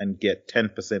EPL10 and get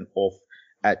 10% off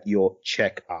at your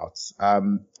checkouts.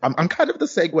 I'm kind of the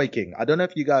segue king. I don't know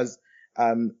if you guys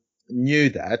knew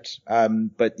that,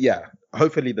 but yeah,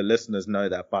 hopefully the listeners know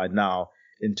that by now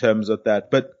in terms of that.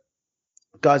 But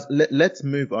guys, let's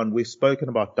move on. We've spoken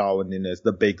about Darwin Núñez,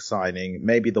 the big signing,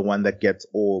 maybe the one that gets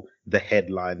all the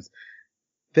headlines.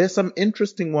 There's some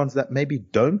interesting ones that maybe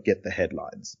don't get the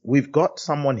headlines. We've got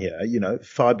someone here,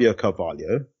 Fabio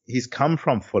Carvalho. He's come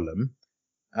from Fulham,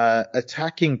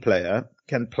 attacking player,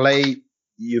 can play.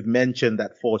 You've mentioned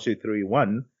that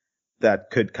 4-2-3-1 that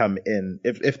could come in.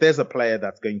 If there's a player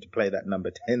that's going to play that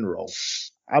number 10 role,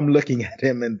 I'm looking at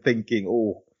him and thinking,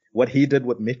 what he did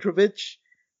with Mitrovic,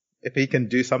 if he can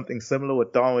do something similar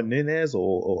with Darwin Núñez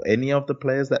or any of the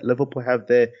players that Liverpool have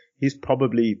there, he's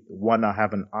probably one I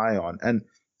have an eye on. And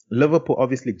Liverpool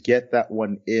obviously get that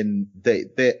one in.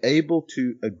 They're able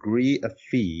to agree a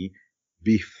fee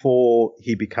before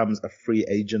he becomes a free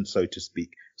agent, so to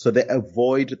speak. So they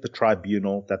avoid the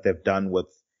tribunal that they've done with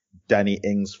Danny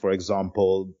Ings, for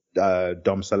example,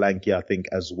 Dom Solanke, I think,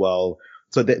 as well.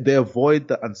 So they avoid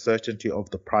the uncertainty of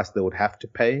the price they would have to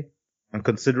pay. And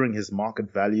considering his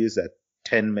market values at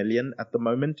 10 million at the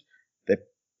moment,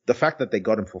 the fact that they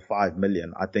got him for 5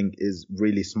 million, I think is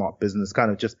really smart business. Kind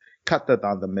of just cut that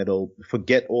down the middle,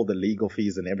 forget all the legal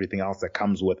fees and everything else that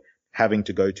comes with having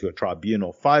to go to a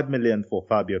tribunal. 5 million for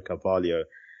Fabio Carvalho.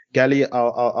 Gali,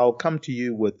 I'll come to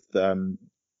you with,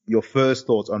 your first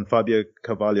thoughts on Fabio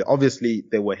Carvalho. Obviously,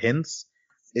 there were hints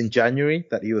in January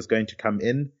that he was going to come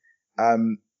in.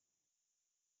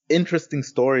 Interesting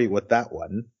story with that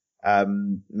one.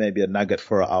 Maybe a nugget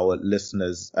for our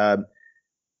listeners.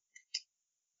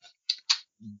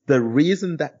 The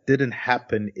reason that didn't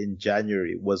happen in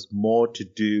January was more to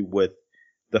do with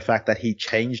the fact that he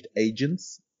changed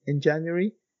agents in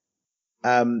January,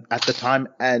 at the time,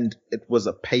 and it was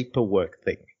a paperwork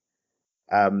thing.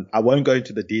 I won't go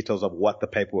into the details of what the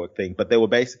paperwork thing, but they were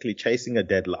basically chasing a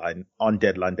deadline on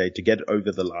deadline day to get it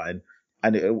over the line.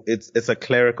 And it's a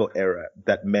clerical error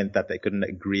that meant that they couldn't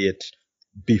agree it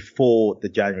before the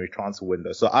January transfer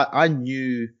window. So I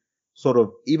knew sort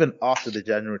of even after the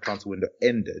January transfer window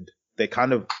ended, they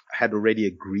kind of had already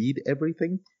agreed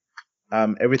everything.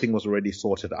 Everything was already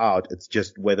sorted out. It's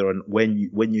just whether and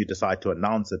when you decide to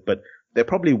announce it, but they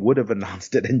probably would have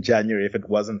announced it in January if it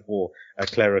wasn't for a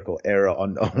clerical error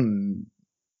on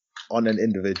an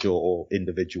individual or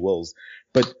individuals.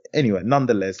 But anyway,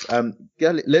 nonetheless,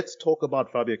 let's talk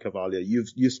about Fabio Carvalho.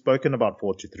 You've spoken about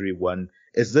 4-2-3-1.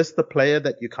 Is this the player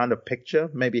that you kind of picture?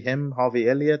 Maybe him, Harvey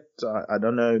Elliott? I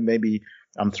don't know. Maybe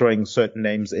I'm throwing certain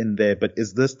names in there, but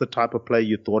is this the type of player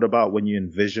you thought about when you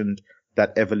envisioned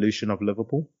that evolution of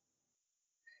Liverpool?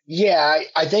 Yeah,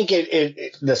 I think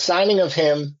the signing of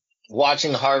him,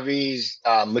 watching Harvey's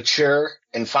mature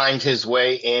and find his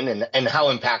way in, and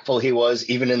how impactful he was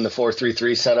even in the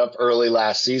 4-3-3 setup early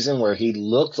last season, where he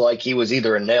looked like he was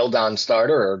either a nailed-on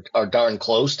starter or darn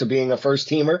close to being a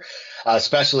first-teamer,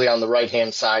 especially on the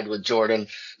right-hand side with Jordan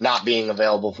not being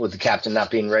available, with the captain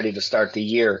not being ready to start the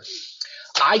year.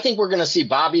 I think we're going to see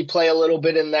Bobby play a little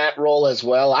bit in that role as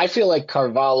well. I feel like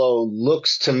Carvalho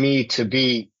looks to me to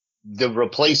be the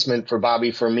replacement for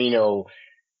Bobby Firmino.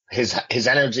 His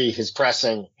energy, his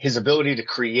pressing, his ability to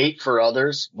create for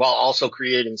others while also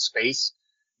creating space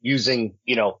using,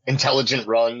 intelligent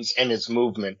runs and his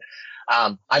movement.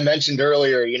 I mentioned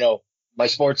earlier, my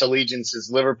sports allegiance is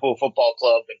Liverpool Football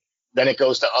Club, and then it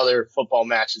goes to other football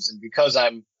matches. And because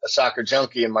I'm a soccer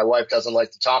junkie and my wife doesn't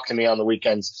like to talk to me on the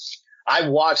weekends, I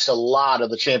watched a lot of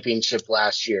the championship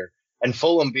last year, and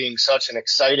Fulham being such an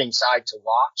exciting side to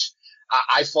watch,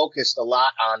 I focused a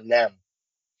lot on them.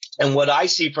 And what I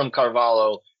see from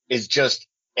Carvalho is just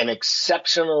an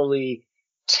exceptionally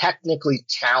technically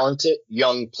talented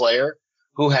young player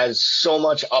who has so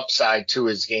much upside to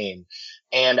his game.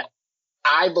 And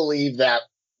I believe that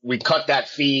we cut that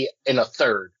fee in a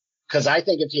third, because I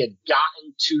think if he had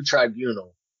gotten to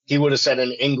Tribunal, he would have set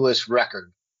an English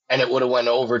record, and it would have went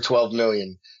over 12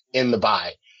 million in the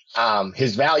buy.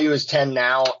 His value is 10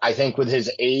 now. I think with his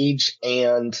age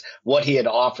and what he had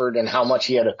offered and how much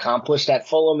he had accomplished at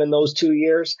Fulham in those 2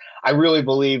 years, I really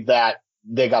believe that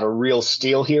they got a real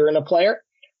steal here in a player.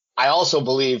 I also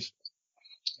believe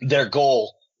their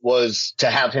goal was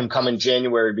to have him come in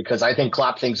January, because I think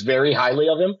Klopp thinks very highly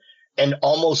of him and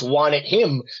almost wanted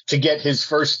him to get his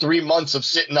first 3 months of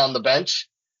sitting on the bench,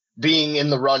 being in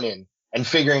the run-in and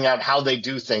figuring out how they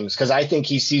do things, because I think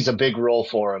he sees a big role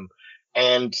for him.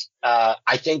 And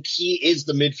I think he is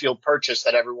the midfield purchase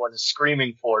that everyone is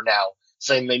screaming for now,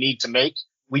 saying they need to make.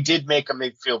 We did make a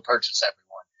midfield purchase,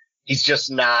 everyone. He's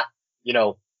just not,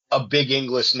 a big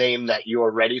English name that you're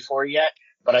ready for yet.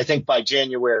 But I think by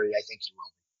January, I think he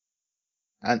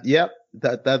will. And yeah,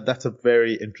 that's a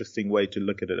very interesting way to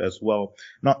look at it as well.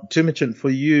 Now, Timothy, for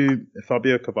you,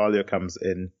 Fabio Carvalho comes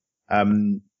in.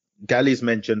 Galley's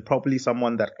mentioned probably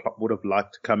someone that Klopp would have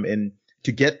liked to come in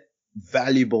to get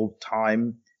valuable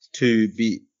time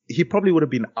he probably would have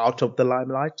been out of the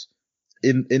limelight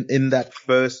in that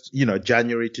first,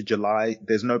 January to July.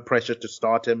 There's no pressure to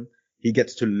start him. He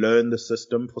gets to learn the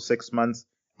system for 6 months,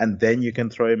 and then you can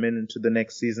throw him into the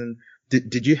next season.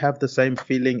 Did you have the same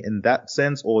feeling in that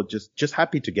sense, or just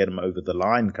happy to get him over the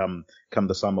line come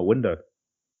the summer window?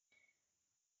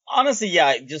 Honestly,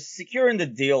 yeah, just securing the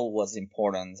deal was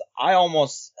important. I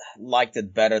almost liked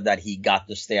it better that he got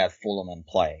to stay at Fulham and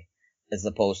play, as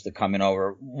opposed to coming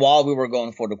over. While we were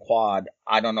going for the quad,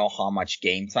 I don't know how much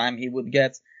game time he would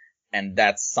get, and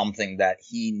that's something that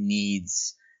he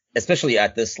needs, especially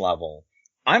at this level.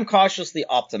 I'm cautiously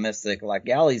optimistic, like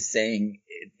Galley's saying,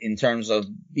 in terms of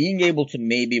being able to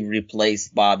maybe replace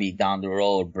Bobby down the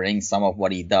road, bring some of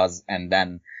what he does, and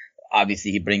then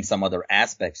obviously he brings some other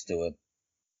aspects to it.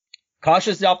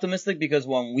 Cautiously optimistic because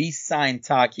when we signed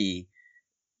Taki,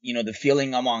 the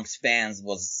feeling amongst fans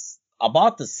was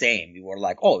about the same. We were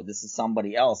like, oh, this is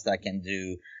somebody else that can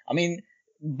do. I mean,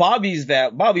 Bobby's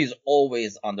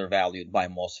always undervalued by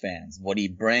most fans. What he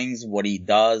brings, what he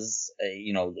does,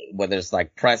 whether it's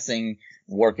like pressing,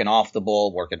 working off the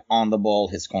ball, working on the ball,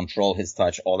 his control, his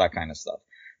touch, all that kind of stuff.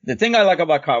 The thing I like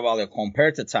about Carvalho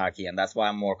compared to Taki, and that's why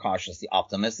I'm more cautiously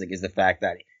optimistic, is the fact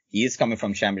that he is coming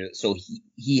from Championship. So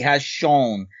he has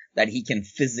shown that he can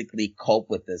physically cope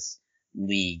with this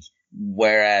league,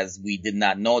 whereas we did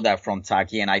not know that from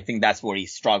Taki. And I think that's where he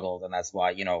struggled. And that's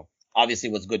why, obviously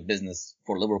it was good business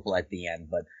for Liverpool at the end.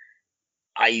 But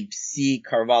I see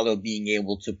Carvalho being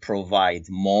able to provide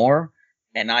more.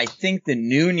 And I think the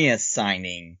Nunez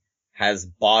signing has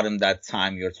bottomed that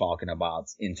time you're talking about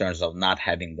in terms of not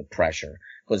having the pressure,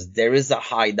 because there is a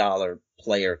high dollar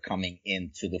player coming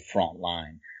into the front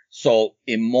line. So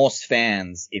in most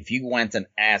fans, if you went and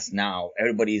asked now,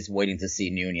 everybody's waiting to see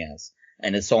Nunez.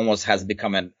 And it's almost has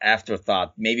become an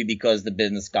afterthought, maybe because the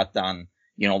business got done,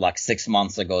 like 6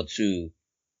 months ago too.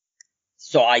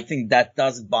 So I think that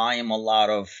does buy him a lot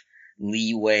of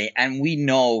leeway. And we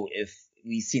know, if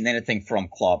we've seen anything from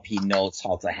Klopp, he knows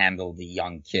how to handle the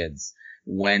young kids,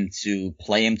 when to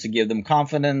play him to give them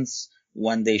confidence,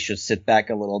 when they should sit back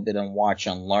a little bit and watch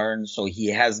and learn. So he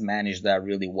has managed that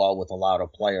really well with a lot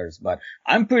of players. But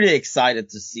I'm pretty excited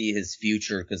to see his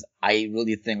future, because I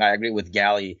really think I agree with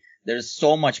Gally. There's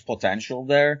so much potential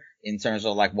there in terms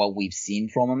of like what we've seen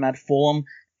from him at Fulham.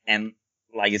 And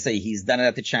like I say, he's done it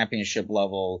at the championship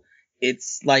level.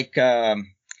 It's like the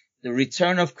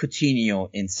return of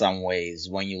Coutinho in some ways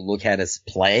when you look at his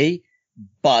play,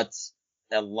 but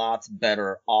a lot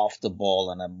better off the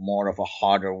ball and a more of a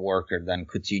harder worker than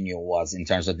Coutinho was in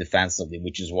terms of defensively,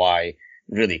 which is why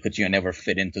really Coutinho never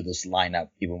fit into this lineup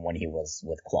even when he was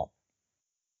with Klopp.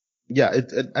 Yeah,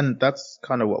 and that's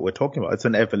kind of what we're talking about. It's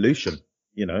an evolution.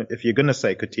 If you're going to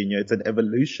say Coutinho, it's an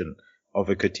evolution of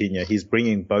a Coutinho. He's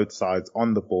bringing both sides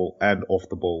on the ball and off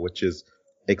the ball, which is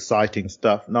exciting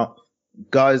stuff. Now,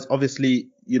 guys,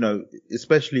 obviously,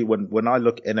 especially when I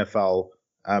look NFL,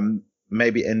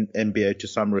 maybe NBA to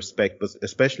some respect, but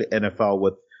especially NFL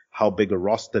with how big a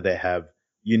roster they have,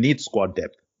 you need squad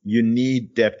depth. You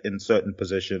need depth in certain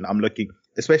position. I'm looking,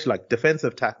 especially like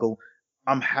defensive tackle.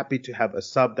 I'm happy to have a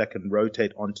sub that can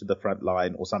rotate onto the front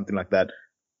line or something like that.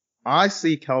 I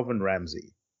see Calvin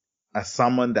Ramsey as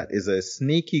someone that is a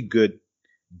sneaky good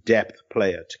depth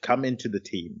player to come into the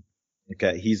team.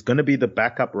 Okay. He's going to be the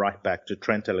backup right back to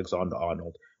Trent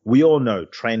Alexander-Arnold. We all know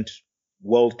Trent,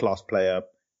 world-class player,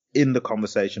 in the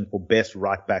conversation for best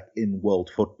right back in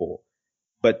world football.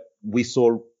 But we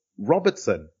saw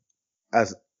Robertson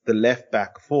as the left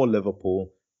back for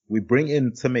Liverpool. We bring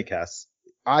in Tsimikas.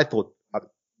 I thought,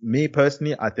 me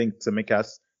personally, I think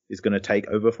Tsimikas is going to take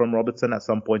over from Robertson at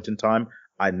some point in time.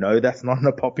 I know that's not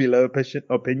a popular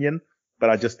opinion, but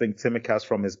I just think Tsimikas,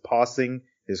 from his passing,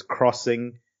 his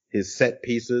crossing, his set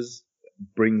pieces,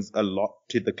 brings a lot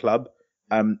to the club.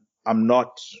 I'm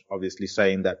not obviously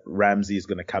saying that Ramsey is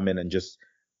going to come in and just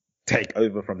take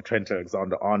over from Trent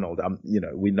Alexander-Arnold.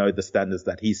 We know the standards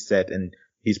that he's set, and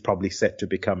he's probably set to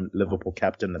become Liverpool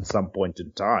captain at some point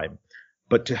in time.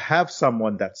 But to have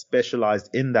someone that's specialized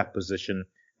in that position,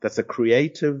 that's a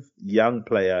creative young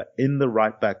player in the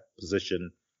right back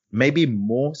position, maybe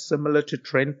more similar to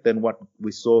Trent than what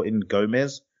we saw in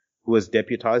Gomez, who was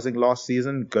deputizing last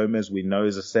season. Gomez, we know,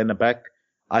 is a centre back.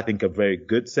 I think a very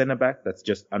good centre back. That's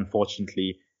just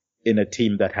unfortunately in a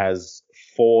team that has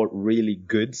 4 really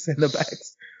good centre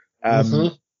backs.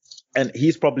 And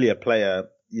he's probably a player,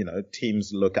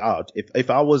 teams look out. If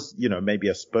I was, maybe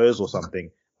a Spurs or something,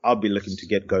 I'll be looking to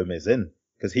get Gomez in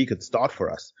because he could start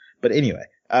for us. But anyway,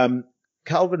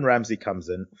 Calvin Ramsey comes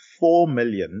in, 4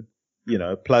 million,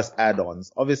 plus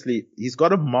add-ons. Obviously, he's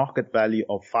got a market value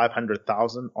of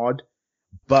 500,000 odd,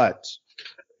 but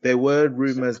there were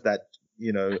rumors that,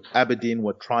 Aberdeen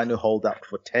were trying to hold up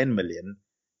for 10 million.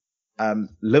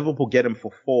 Liverpool get him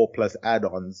for 4 plus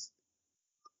add-ons.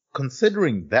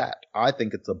 Considering that, I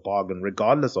think it's a bargain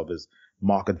regardless of his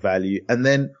market value. And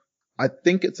then I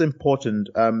think it's important.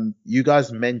 You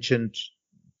guys mentioned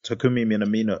Takumi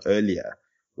Minamino earlier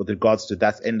with regards to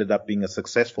that's ended up being a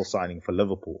successful signing for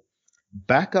Liverpool.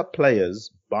 Backup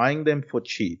players, buying them for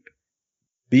cheap,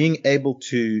 being able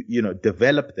to,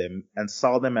 develop them and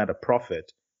sell them at a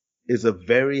profit is a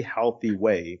very healthy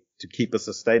way to keep a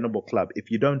sustainable club.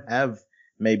 If you don't have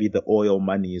maybe the oil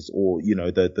monies or,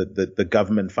 the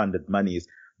government funded monies,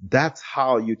 that's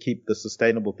how you keep the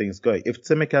sustainable things going. If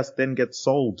Tsimikas then gets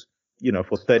sold,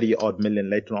 for 30 odd million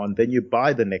later on, then you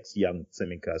buy the next young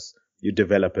Tsimikas, you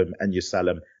develop him and you sell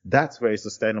him. That's very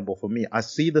sustainable for me. I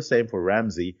see the same for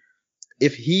Ramsey.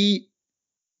 If he,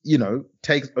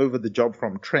 takes over the job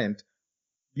from Trent,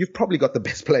 you've probably got the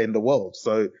best player in the world.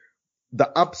 So the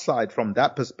upside from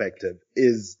that perspective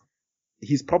is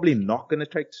he's probably not going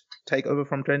to take over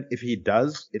from Trent. If he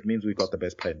does, it means we've got the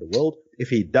best player in the world. If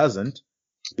he doesn't,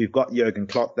 we've got Jurgen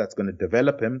Klopp that's going to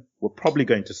develop him. We're probably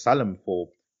going to sell him for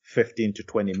 15 to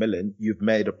 20 million. You've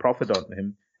made a profit on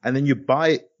him. And then you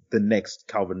buy the next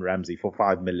Calvin Ramsey for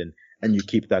 5 million and you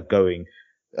keep that going.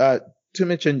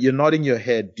 Timichin, you're nodding your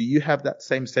head. Do you have that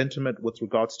same sentiment with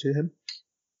regards to him?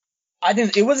 I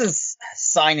think it was a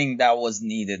signing that was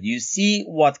needed. You see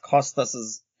what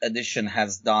Costas' addition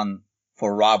has done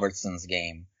for Robertson's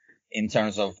game in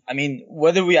terms of, I mean,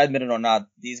 whether we admit it or not,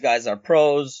 these guys are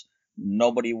pros.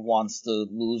 Nobody wants to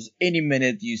lose any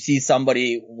minute. You see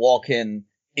somebody walk in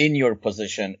your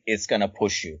position, it's going to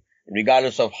push you.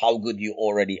 Regardless of how good you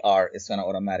already are, it's going to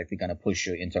automatically going to push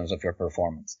you in terms of your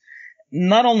performance.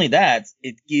 Not only that,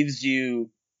 it gives you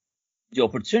the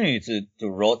opportunity to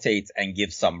rotate and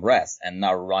give some rest and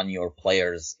not run your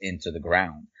players into the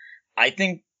ground. I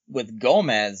think with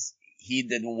Gomez, he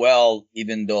did well,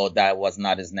 even though that was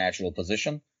not his natural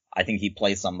position. I think he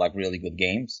played some like really good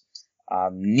games.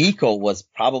 Nico was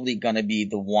probably going to be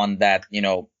the one that, you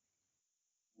know,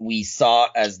 we saw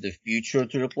as the future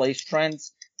to replace Trent.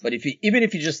 But even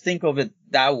if you just think of it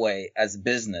that way as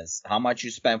business, how much you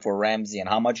spend for Ramsey and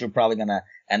how much you're probably going to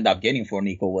end up getting for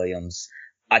Nico Williams,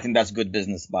 I think that's good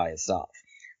business by itself.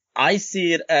 I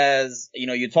see it as, you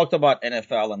know, you talked about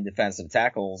NFL and defensive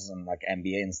tackles and like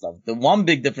NBA and stuff. The one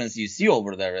big difference you see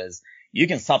over there is you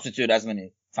can substitute as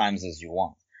many times as you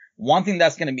want. One thing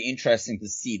that's going to be interesting to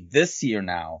see this year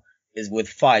now is with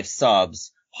 5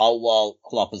 subs, how well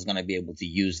Klopp is going to be able to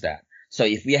use that. So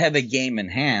if we have a game in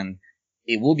hand,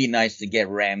 it will be nice to get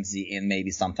Ramsey in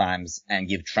maybe sometimes and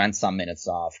give Trent some minutes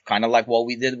off, kind of like what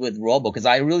we did with Robo, because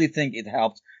I really think it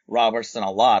helped Robertson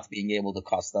a lot being able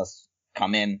to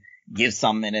come in, give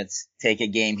some minutes, take a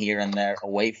game here and there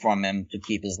away from him to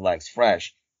keep his legs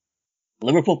fresh.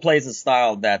 Liverpool plays a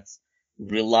style that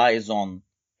relies on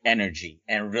energy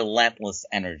and relentless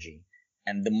energy.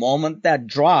 And the moment that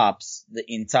drops, the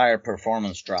entire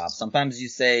performance drops. Sometimes you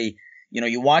say, you know,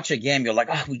 you watch a game, you're like,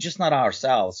 we're just not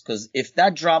ourselves. Because if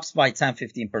that drops by 10,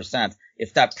 15%,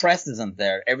 if that press isn't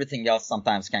there, everything else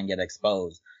sometimes can get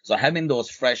exposed. So having those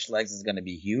fresh legs is going to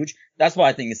be huge. That's why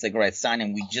I think it's a great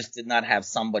signing. We just did not have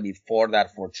somebody for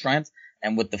that for Trent.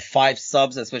 And with the 5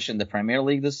 subs, especially in the Premier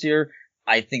League this year,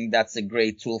 I think that's a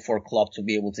great tool for Klopp to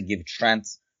be able to give Trent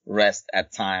rest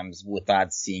at times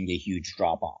without seeing a huge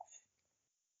drop off.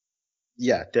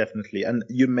 Yeah, definitely. And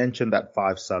you mentioned that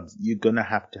 5 subs, you're going to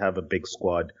have a big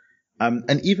squad.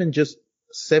 And even just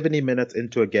 70 minutes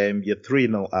into a game, you're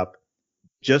 3-0 up.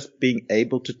 Just being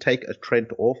able to take a Trent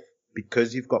off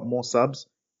because you've got more subs,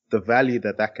 the value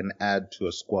that can add to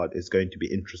a squad is going to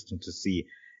be interesting to see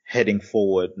heading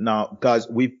forward. Now, guys,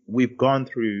 we've gone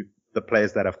through the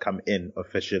players that have come in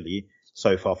officially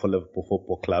so far for Liverpool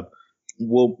Football Club.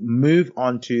 We'll move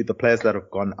on to the players that have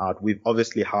gone out. We've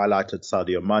obviously highlighted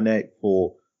Sadio Mane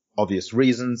for obvious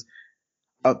reasons.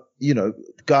 You know,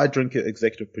 Guy Drinker,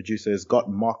 executive producer, has got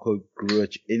Marco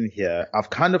Grujic in here. I've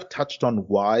kind of touched on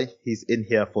why he's in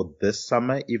here for this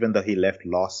summer, even though he left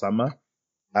last summer.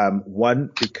 One,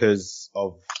 because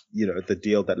of, you know, the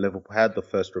deal that Liverpool had, the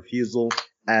first refusal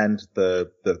and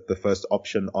the first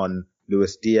option on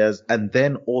Luis Diaz. And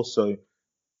then also,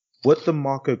 with the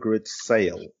Marco Grujic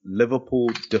sale, Liverpool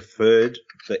deferred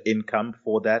the income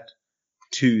for that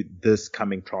to this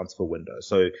coming transfer window.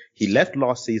 So he left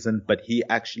last season, but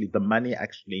the money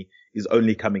actually is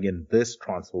only coming in this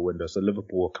transfer window. So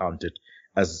Liverpool will count it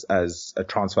as a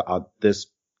transfer out this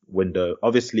window.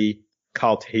 Obviously,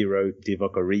 cult hero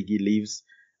Divock Origi leaves.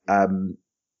 On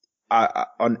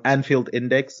Anfield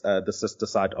Index, the sister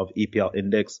site of EPL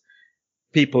Index,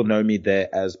 people know me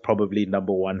there as probably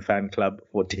number 1 fan club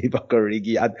for Divock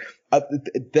Origi.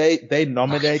 They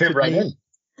nominated me.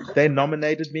 They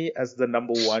nominated me as the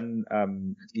number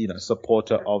 1,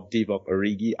 supporter of Divock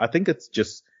Origi. I think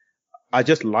I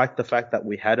just like the fact that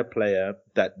we had a player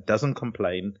that doesn't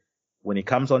complain. When he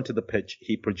comes onto the pitch,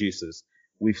 he produces.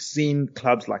 We've seen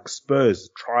clubs like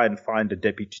Spurs try and find a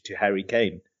deputy to Harry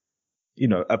Kane. You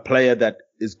know, a player that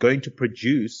is going to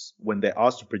produce when they're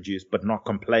asked to produce, but not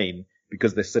complain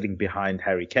because they're sitting behind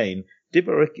Harry Kane.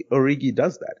 Divock Origi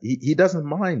does that. He doesn't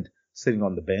mind sitting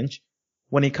on the bench.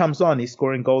 When he comes on, he's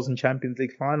scoring goals in Champions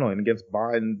League final and against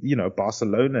Bayern,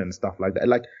 Barcelona and stuff like that.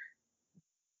 Like,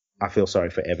 I feel sorry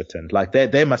for Everton. Like,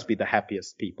 they must be the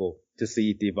happiest people to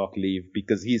see Divock leave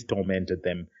because he's tormented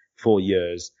them for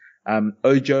years.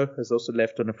 Ojo has also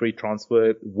left on a free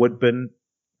transfer. Woodburn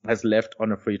has left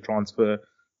on a free transfer.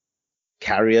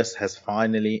 Karius has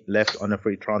finally left on a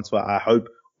free transfer. I hope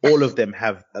all of them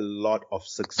have a lot of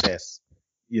success,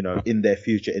 in their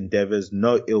future endeavors.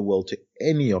 No ill will to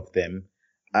any of them.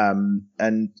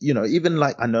 And, even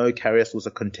like, I know Karius was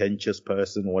a contentious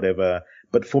person or whatever,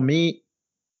 but for me,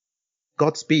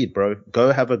 Godspeed, bro.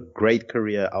 Go have a great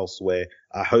career elsewhere.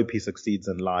 I hope he succeeds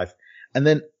in life. And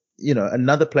then,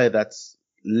 another player that's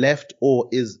left or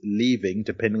is leaving,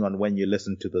 depending on when you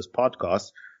listen to this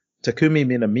podcast, Takumi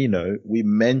Minamino. We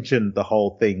mentioned the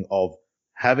whole thing of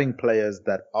having players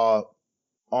that are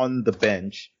on the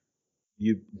bench,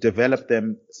 You develop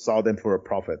them, sell them for a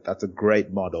profit. That's a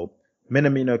great model.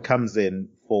 Minamino comes in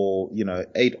for,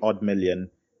 8 odd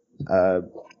million,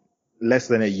 less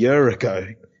than a year ago.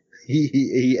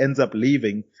 He ends up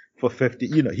leaving for 50,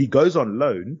 he goes on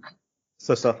loan.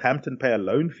 So Southampton pay a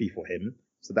loan fee for him.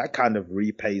 So that kind of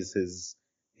repays his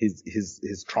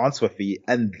transfer fee.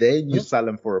 And then you sell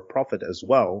him for a profit as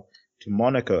well to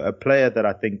Monaco, a player that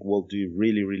I think will do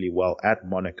really, really well at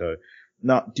Monaco.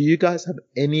 Now, do you guys have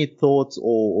any thoughts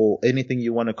or anything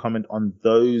you want to comment on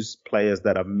those players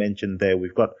that I've mentioned there?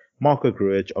 We've got Marco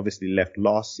Grujic, obviously left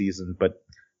last season, but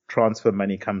transfer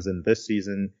money comes in this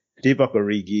season. Divock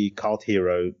Origi, cult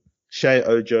hero. Shea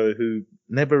Ojo, who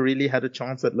never really had a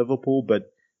chance at Liverpool,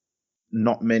 but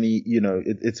not many,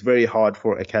 it's very hard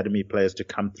for academy players to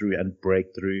come through and break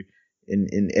through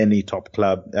in any top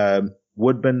club.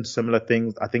 Woodburn, similar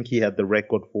things. I think he had the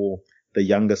record for the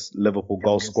youngest Liverpool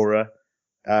goal scorer.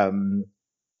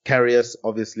 Karius,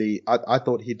 obviously, I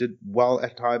thought he did well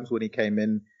at times when he came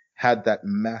in, had that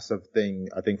massive thing,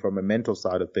 I think from a mental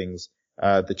side of things,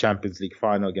 the Champions League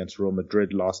final against Real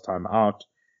Madrid last time out.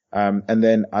 And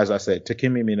then, as I said,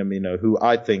 Takumi Minamino, who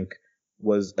I think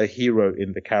was a hero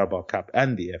in the Carabao Cup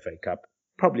and the FA Cup,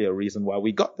 probably a reason why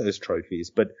we got those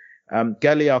trophies. But,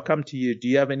 Gally, I'll come to you. Do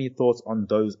you have any thoughts on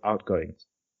those outgoings?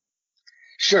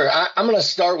 Sure. I'm going to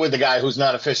start with the guy who's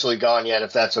not officially gone yet,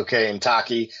 if that's okay, and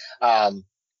Taki.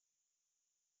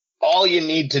 All you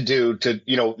need to do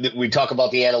we talk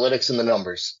about the analytics and the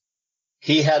numbers.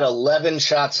 He had 11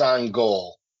 shots on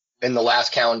goal in the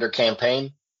last calendar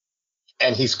campaign,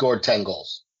 and he scored 10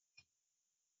 goals.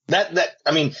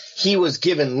 He was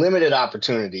given limited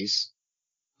opportunities,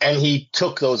 and he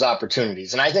took those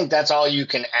opportunities. And I think that's all you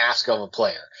can ask of a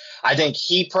player. I think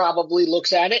he probably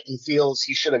looks at it and feels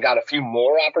he should have got a few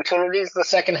more opportunities the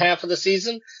second half of the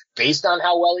season based on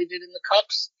how well he did in the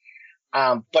cups.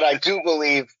 But I do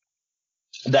believe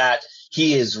that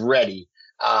he is ready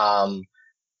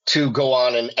to go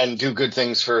on and do good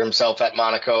things for himself at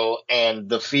Monaco, and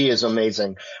the fee is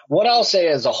amazing. What I'll say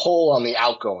as a whole on the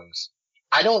outgoings,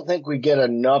 I don't think we get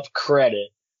enough credit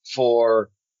for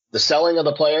the selling of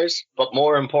the players, but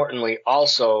more importantly,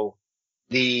 also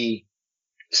the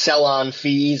sell-on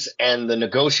fees and the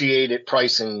negotiated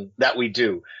pricing that we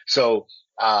do. So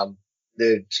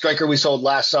the striker we sold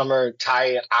last summer,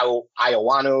 Tai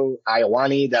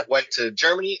Iowani, that went to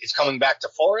Germany, is coming back to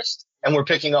Forest, and we're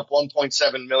picking up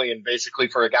 1.7 million basically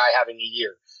for a guy having a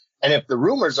year. And if the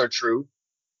rumors are true,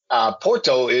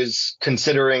 Porto is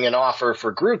considering an offer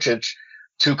for Grujic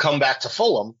to come back to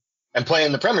Fulham and play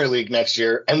in the Premier League next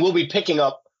year, and we'll be picking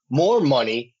up more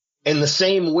money in the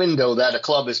same window that a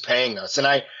club is paying us.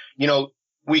 And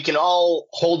we can all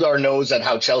hold our nose at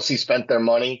how Chelsea spent their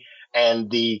money and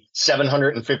the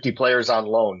 750 players on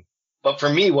loan. But for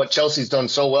me, what Chelsea's done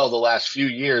so well the last few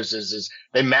years is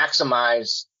they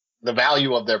maximize the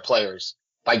value of their players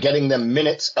by getting them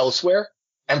minutes elsewhere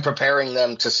and preparing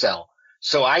them to sell.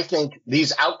 So I think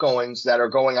these outgoings that are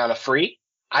going on a free,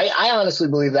 I honestly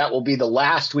believe that will be the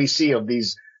last we see of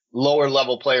these lower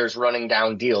level players running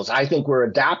down deals. I think we're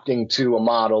adapting to a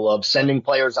model of sending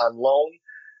players on loan,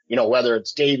 whether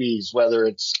it's Davies, whether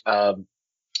it's the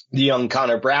young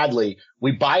Connor Bradley.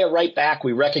 We buy a right back.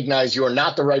 We recognize you're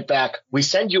not the right back. We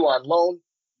send you on loan.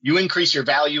 You increase your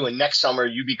value, and next summer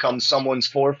you become someone's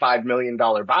 $4 or $5 million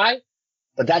buy.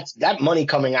 But that's that money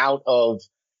coming out of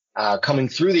coming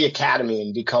through the academy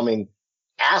and becoming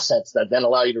assets that then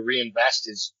allow you to reinvest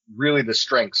is really the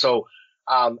strength. So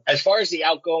as far as the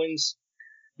outgoings,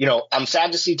 I'm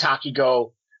sad to see Taki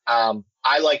go.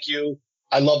 I, like you,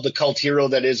 I love the cult hero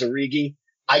that is Origi.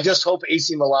 I just hope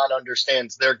AC Milan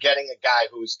understands they're getting a guy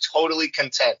who is totally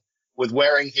content with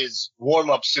wearing his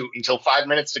warm-up suit until 5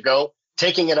 minutes to go,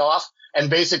 taking it off, and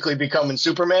basically becoming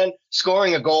Superman,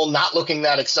 scoring a goal, not looking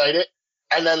that excited,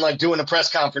 and then doing a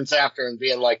press conference after and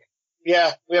being like,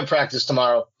 yeah, we have practice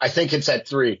tomorrow. I think it's at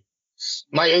 3.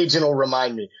 My agent will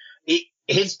remind me.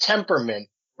 His temperament,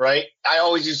 right? I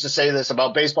always used to say this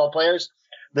about baseball players.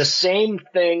 The same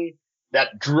thing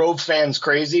that drove fans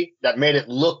crazy, that made it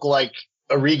look like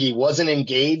Origi wasn't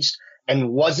engaged and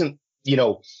wasn't,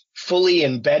 fully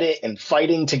embedded and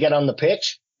fighting to get on the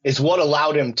pitch, is what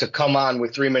allowed him to come on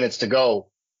with 3 minutes to go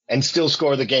and still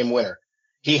score the game winner.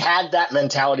 He had that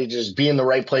mentality to just be in the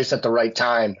right place at the right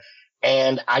time.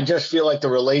 And I just feel like the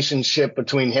relationship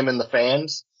between him and the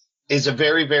fans is a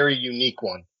very, very unique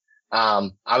one.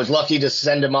 I was lucky to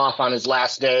send him off on his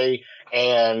last day,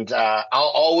 and I'll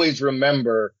always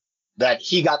remember that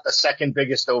he got the second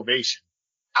biggest ovation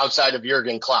outside of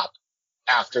Jurgen Klopp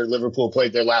after Liverpool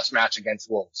played their last match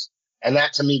against Wolves. And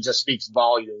that to me just speaks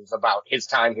volumes about his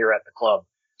time here at the club.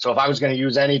 So if I was going to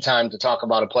use any time to talk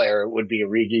about a player, it would be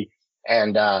Origi.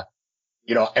 And,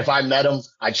 if I met him,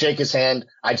 I'd shake his hand.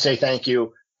 I'd say thank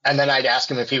you. And then I'd ask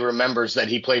him if he remembers that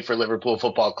he played for Liverpool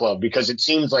Football Club, because it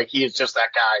seems like he is just that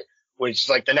guy, which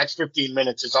like the next 15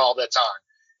 minutes is all that's on.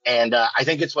 And, I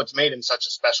think it's what's made him such a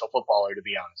special footballer, to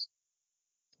be honest.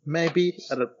 Maybe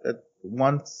at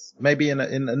once, maybe in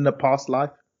the past life,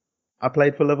 I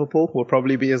played for Liverpool will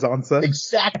probably be his answer.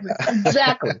 Exactly.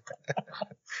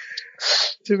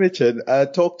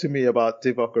 Timichin, talk to me about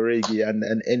Divock Origi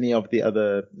and any of the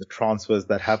other transfers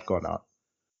that have gone out.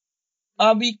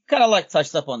 We kind of like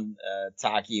touched up on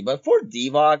Taki, but for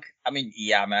Divock, I mean,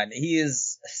 yeah, man, he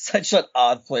is such an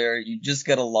odd player. You just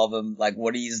gotta love him, like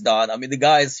what he's done. I mean, the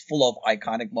guy is full of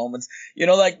iconic moments.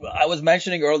 Like I was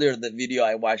mentioning earlier, the video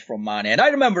I watched from Mane, and I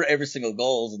remember every single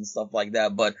goals and stuff like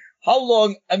that. But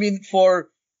for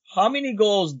how many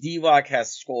goals Divock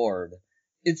has scored,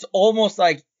 it's almost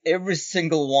like every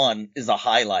single one is a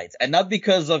highlight. And not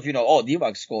because of,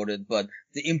 Divock scored it, but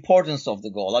the importance of the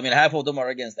goal. I mean, half of them are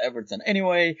against Everton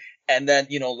anyway. And then,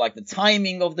 like the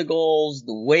timing of the goals,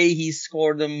 the way he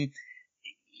scored them.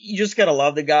 You just gotta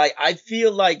love the guy. I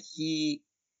feel like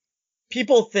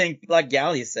people think, like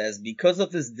Gally says, because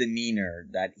of his demeanor,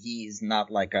 that he's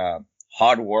not like a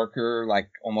hard worker, like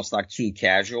almost like too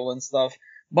casual and stuff.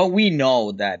 But we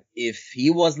know that if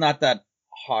he was not that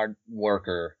hard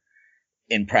worker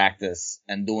in practice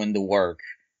and doing the work,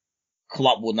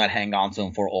 Klopp would not hang on to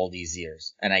him for all these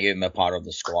years, and I gave him a part of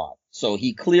the squad. So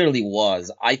he clearly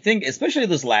was. I think, especially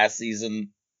this last season,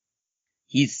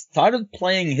 he started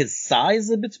playing his size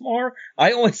a bit more.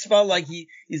 I always felt like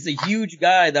he's a huge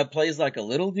guy that plays like a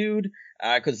little dude,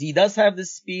 cause he does have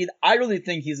this speed. I really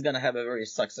think he's gonna have a very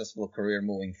successful career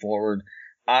moving forward.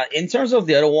 In terms of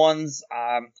the other ones,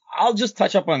 I'll just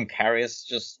touch up on Karius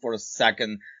just for a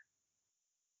second.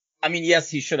 I mean, yes,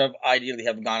 he should have ideally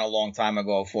have gone a long time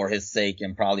ago for his sake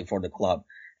and probably for the club.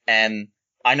 And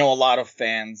I know a lot of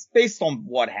fans, based on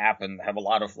what happened, have a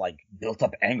lot of like built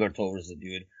up anger towards the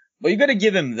dude. But you gotta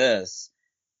give him this.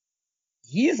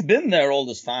 He's been there all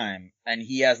this time and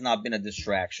he has not been a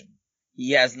distraction.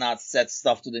 He has not said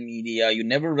stuff to the media. You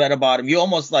never read about him. You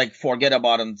almost like forget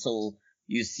about him until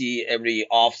you see every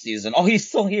off season. Oh, he's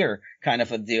still here kind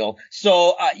of a deal.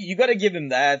 So, you gotta give him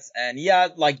that. And yeah,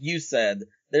 like you said,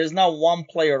 there's not one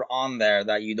player on there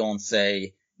that you don't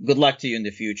say good luck to you in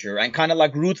the future and kind of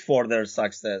like root for their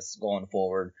success going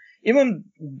forward. Even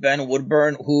Ben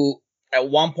Woodburn, who at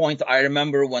one point I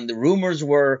remember when the rumors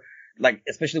were like,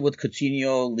 especially with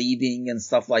Coutinho leaving and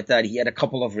stuff like that, he had a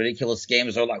couple of ridiculous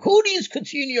games. They're like, who needs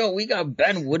Coutinho? We got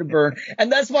Ben Woodburn. And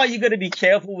that's why you got to be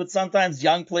careful with sometimes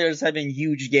young players having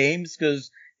huge games,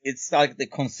 because it's like the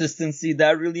consistency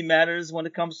that really matters when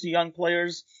it comes to young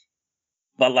players.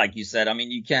 But like you said, I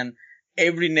mean,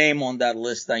 every name on that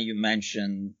list that you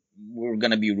mentioned, we're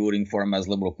going to be rooting for him as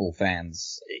Liverpool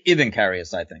fans. Even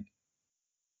Karius, I think.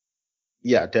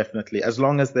 Yeah, definitely. As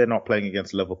long as they're not playing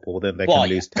against Liverpool, then they can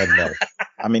lose 10-0.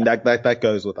 I mean, that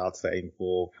goes without saying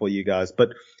for you guys. But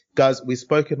guys, we've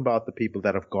spoken about the people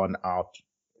that have gone out.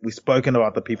 We've spoken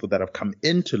about the people that have come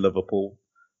into Liverpool.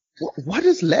 What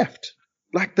is left?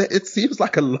 Like, it seems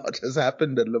like a lot has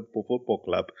happened at Liverpool Football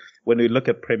Club when we look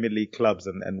at Premier League clubs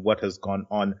and what has gone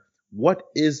on. What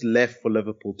is left for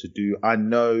Liverpool to do? I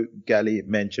know Gally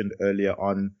mentioned earlier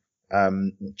on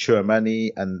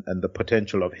Tchouaméni and the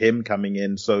potential of him coming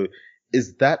in. So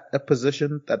is that a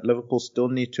position that Liverpool still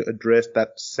need to address,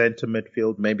 that centre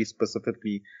midfield, maybe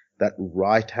specifically that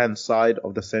right-hand side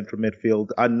of the central midfield?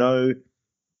 I know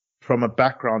from a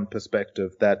background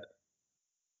perspective that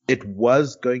it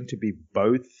was going to be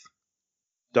both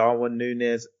Darwin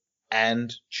Núñez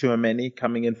and Tchouaméni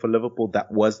coming in for Liverpool.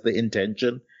 That was the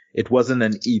intention. It wasn't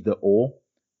an either or.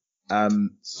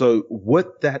 So with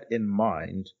that in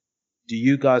mind, do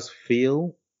you guys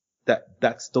feel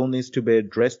that still needs to be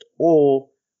addressed? Or,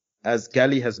 as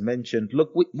Gally has mentioned,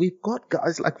 look, we've got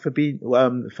guys like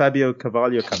Fabio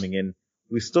Carvalho coming in.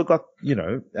 We've still got,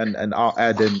 and I'll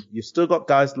add in, you've still got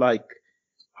guys like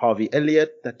Harvey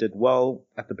Elliott that did well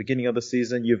at the beginning of the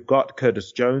season. You've got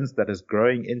Curtis Jones that is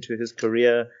growing into his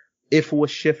career. If we're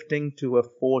shifting to a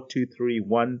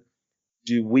 4-2-3-1,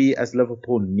 do we as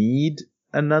Liverpool need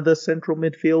another central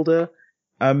midfielder?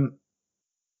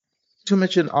 To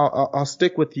mention, I'll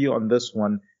stick with you on this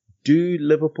one. Do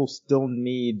Liverpool still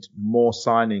need more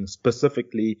signings,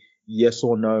 specifically yes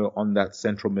or no on that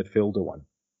central midfielder one?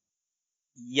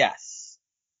 Yes.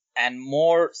 And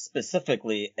more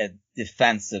specifically, a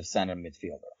defensive center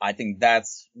midfielder. I think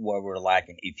that's where we're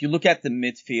lacking. If you look at the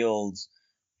midfield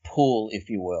pool, if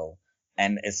you will,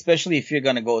 And especially if you're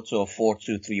going to go to a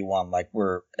 4-2-3-1, like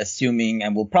we're assuming,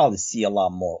 and we'll probably see a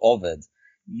lot more of it,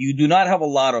 you do not have a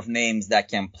lot of names that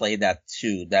can play that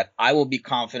too, that I will be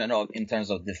confident of in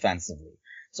terms of defensively.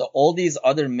 So all these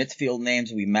other midfield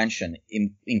names we mentioned,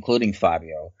 including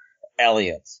Fabio,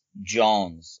 Elliott,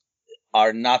 Jones,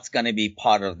 are not going to be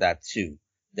part of that two.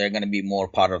 They're going to be more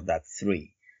part of that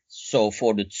three. So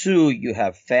for the two, you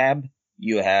have Fab,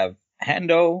 you have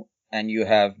Hendo, and you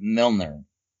have Milner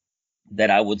that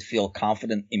I would feel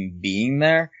confident in being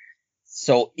there.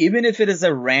 So even if it is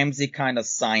a Ramsey kind of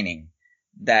signing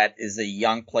that is a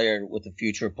young player with a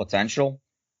future potential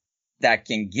that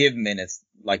can give minutes,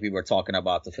 like we were talking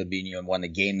about the Fabinho and when the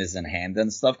game is in hand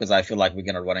and stuff, because I feel like we're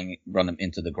going to run him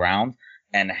into the ground.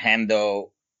 And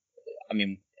Hendo,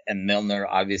 and Milner,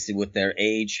 obviously with their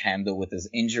age, Hendo with his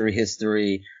injury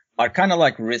history, are kind of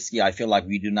like risky. I feel like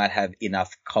we do not have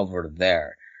enough cover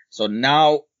there. So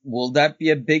now, will that be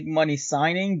a big money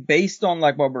signing based on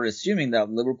like what we're assuming that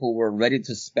Liverpool were ready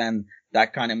to spend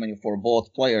that kind of money for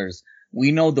both players?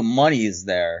 We know the money is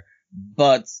there,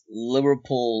 but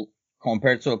Liverpool,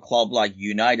 compared to a club like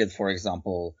United, for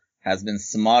example, has been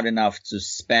smart enough to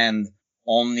spend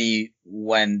only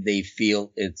when they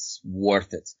feel it's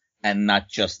worth it and not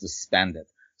just to spend it.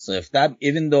 So if that,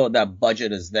 even though that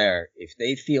budget is there, if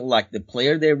they feel like the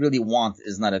player they really want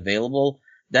is not available,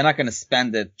 they're not going to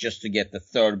spend it just to get the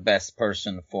third best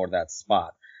person for that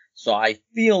spot. So I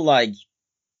feel like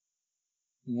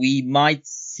we might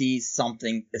see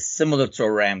something similar to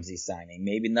a Ramsey signing.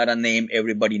 Maybe not a name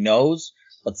everybody knows,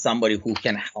 but somebody who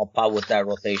can help out with that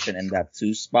rotation in that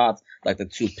two spot, like the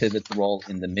two pivot role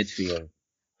in the midfield.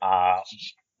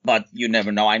 But you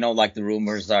never know. I know like the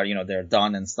rumors are, they're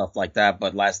done and stuff like that.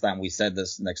 But last time we said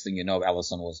this, next thing you know,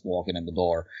 Alisson was walking in the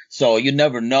door. So you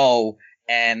never know.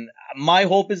 And my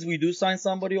hope is we do sign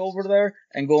somebody over there.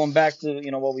 And going back to,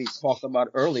 what we talked about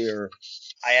earlier,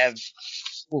 I have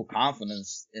full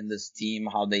confidence in this team,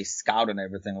 how they scout and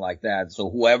everything like that. So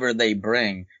whoever they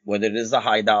bring, whether it is a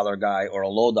high dollar guy or a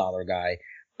low dollar guy,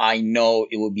 I know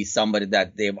it will be somebody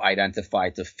that they've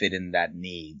identified to fit in that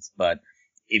needs. But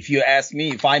if you ask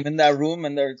me, if I'm in that room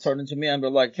and they're turning to me and they're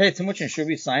like, hey, Timuchin, should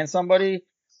we sign somebody?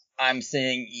 I'm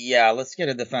saying, yeah, let's get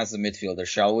a defensive midfielder,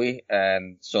 shall we?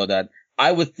 And so that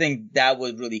I would think that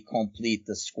would really complete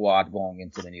the squad going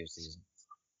into the new season.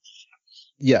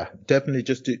 Yeah, definitely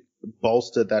just to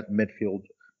bolster that midfield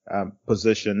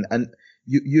position. And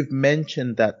you've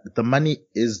mentioned that the money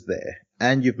is there,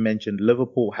 and you've mentioned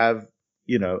Liverpool have,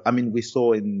 we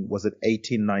saw in, was it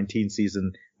 18-19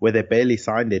 season where they barely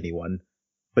signed anyone,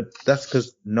 but that's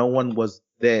because no one was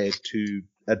there to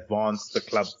advance the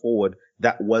club forward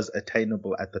that was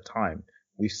attainable at the time.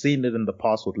 We've seen it in the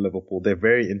past with Liverpool. They're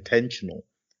very intentional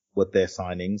with their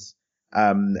signings.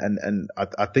 And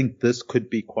I think this could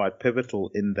be quite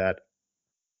pivotal in that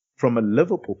from a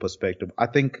Liverpool perspective, I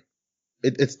think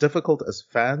it's difficult as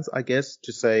fans, I guess,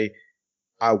 to say,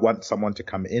 I want someone to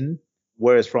come in.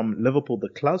 Whereas from Liverpool, the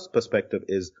club's perspective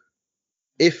is,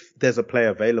 if there's a player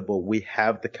available, we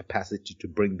have the capacity to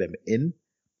bring them in.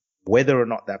 Whether or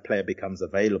not that player becomes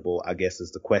available, I guess,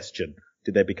 is the question.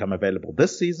 Do they become available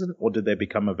this season, or do they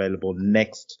become available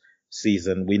next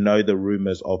season? We know the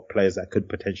rumors of players that could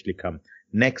potentially come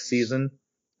next season.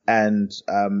 And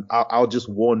I'll just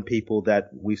warn people that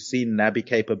we've seen Naby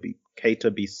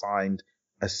Keita be signed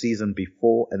a season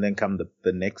before and then come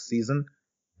the next season.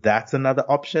 That's another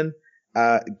option.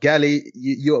 Gally,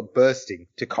 you're bursting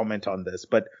to comment on this,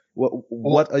 but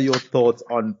what are your thoughts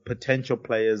on potential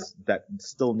players that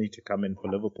still need to come in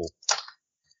for Liverpool?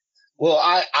 Well,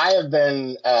 I have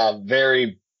been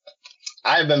very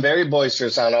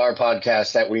boisterous on our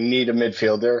podcast that we need a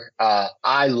midfielder.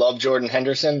 I love Jordan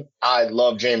Henderson. I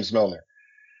love James Milner.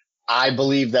 I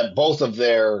believe both of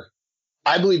them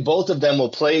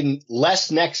will play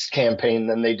less next campaign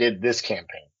than they did this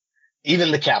campaign.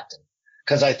 Even the captain.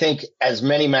 Because I think as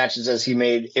many matches as he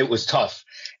made, it was tough.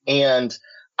 And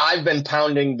I've been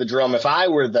pounding the drum. If I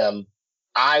were them,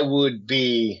 I would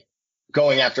be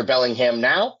going after Bellingham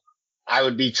now. I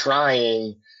would be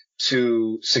trying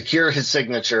to secure his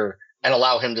signature and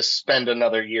allow him to spend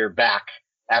another year back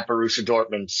at Borussia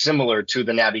Dortmund, similar to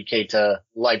the Naby Keita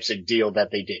Leipzig deal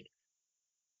that they did.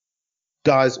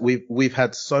 Guys, we've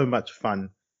had so much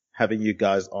fun having you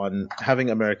guys on,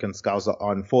 having American Scouser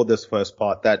on for this first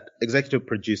part. That executive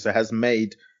producer has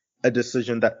made a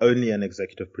decision that only an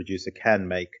executive producer can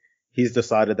make. He's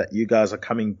decided that you guys are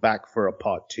coming back for a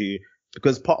part 2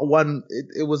 because part 1,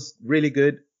 it was really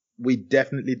good. We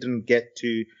definitely didn't get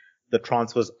to the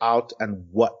transfers out and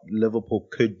what Liverpool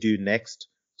could do next.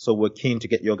 So we're keen to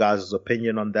get your guys'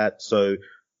 opinion on that. So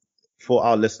for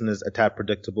our listeners, a tad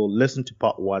predictable. Listen to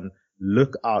part 1.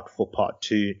 Look out for part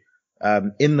 2.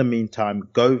 In the meantime,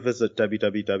 go visit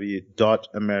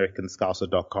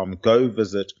www.americanscouser.com. Go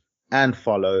visit and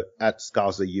follow at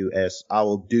ScouserUS. I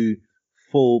will do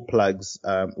full plugs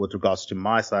with regards to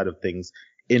my side of things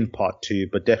in part 2,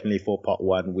 but definitely for part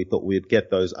 1, we thought we'd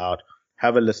get those out.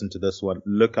 Have a listen to this one.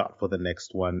 Look out for the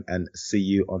next one, and see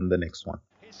you on the next one.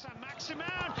 Here's Sam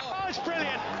Maximan. Oh, it's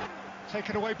brilliant.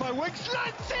 Taken away by Wicks.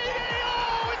 Lanzini.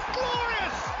 Oh, it's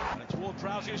glorious. And it's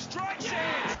Ward-Prowse who strikes it.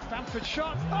 Bamford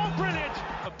shot. Oh, brilliant.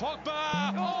 And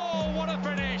Pogba. Oh, what a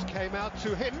finish. Came out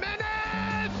to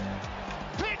Jimenez.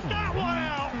 Picked that one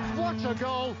out. What a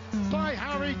goal by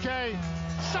Harry Kane.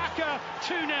 Saka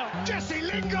 2-0. Jesse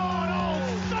Lingard. Oh,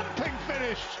 thumping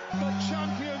finish. The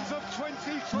champions of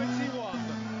 2021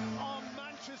 are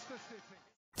Manchester City.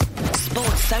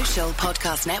 Sports Social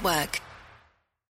Podcast Network.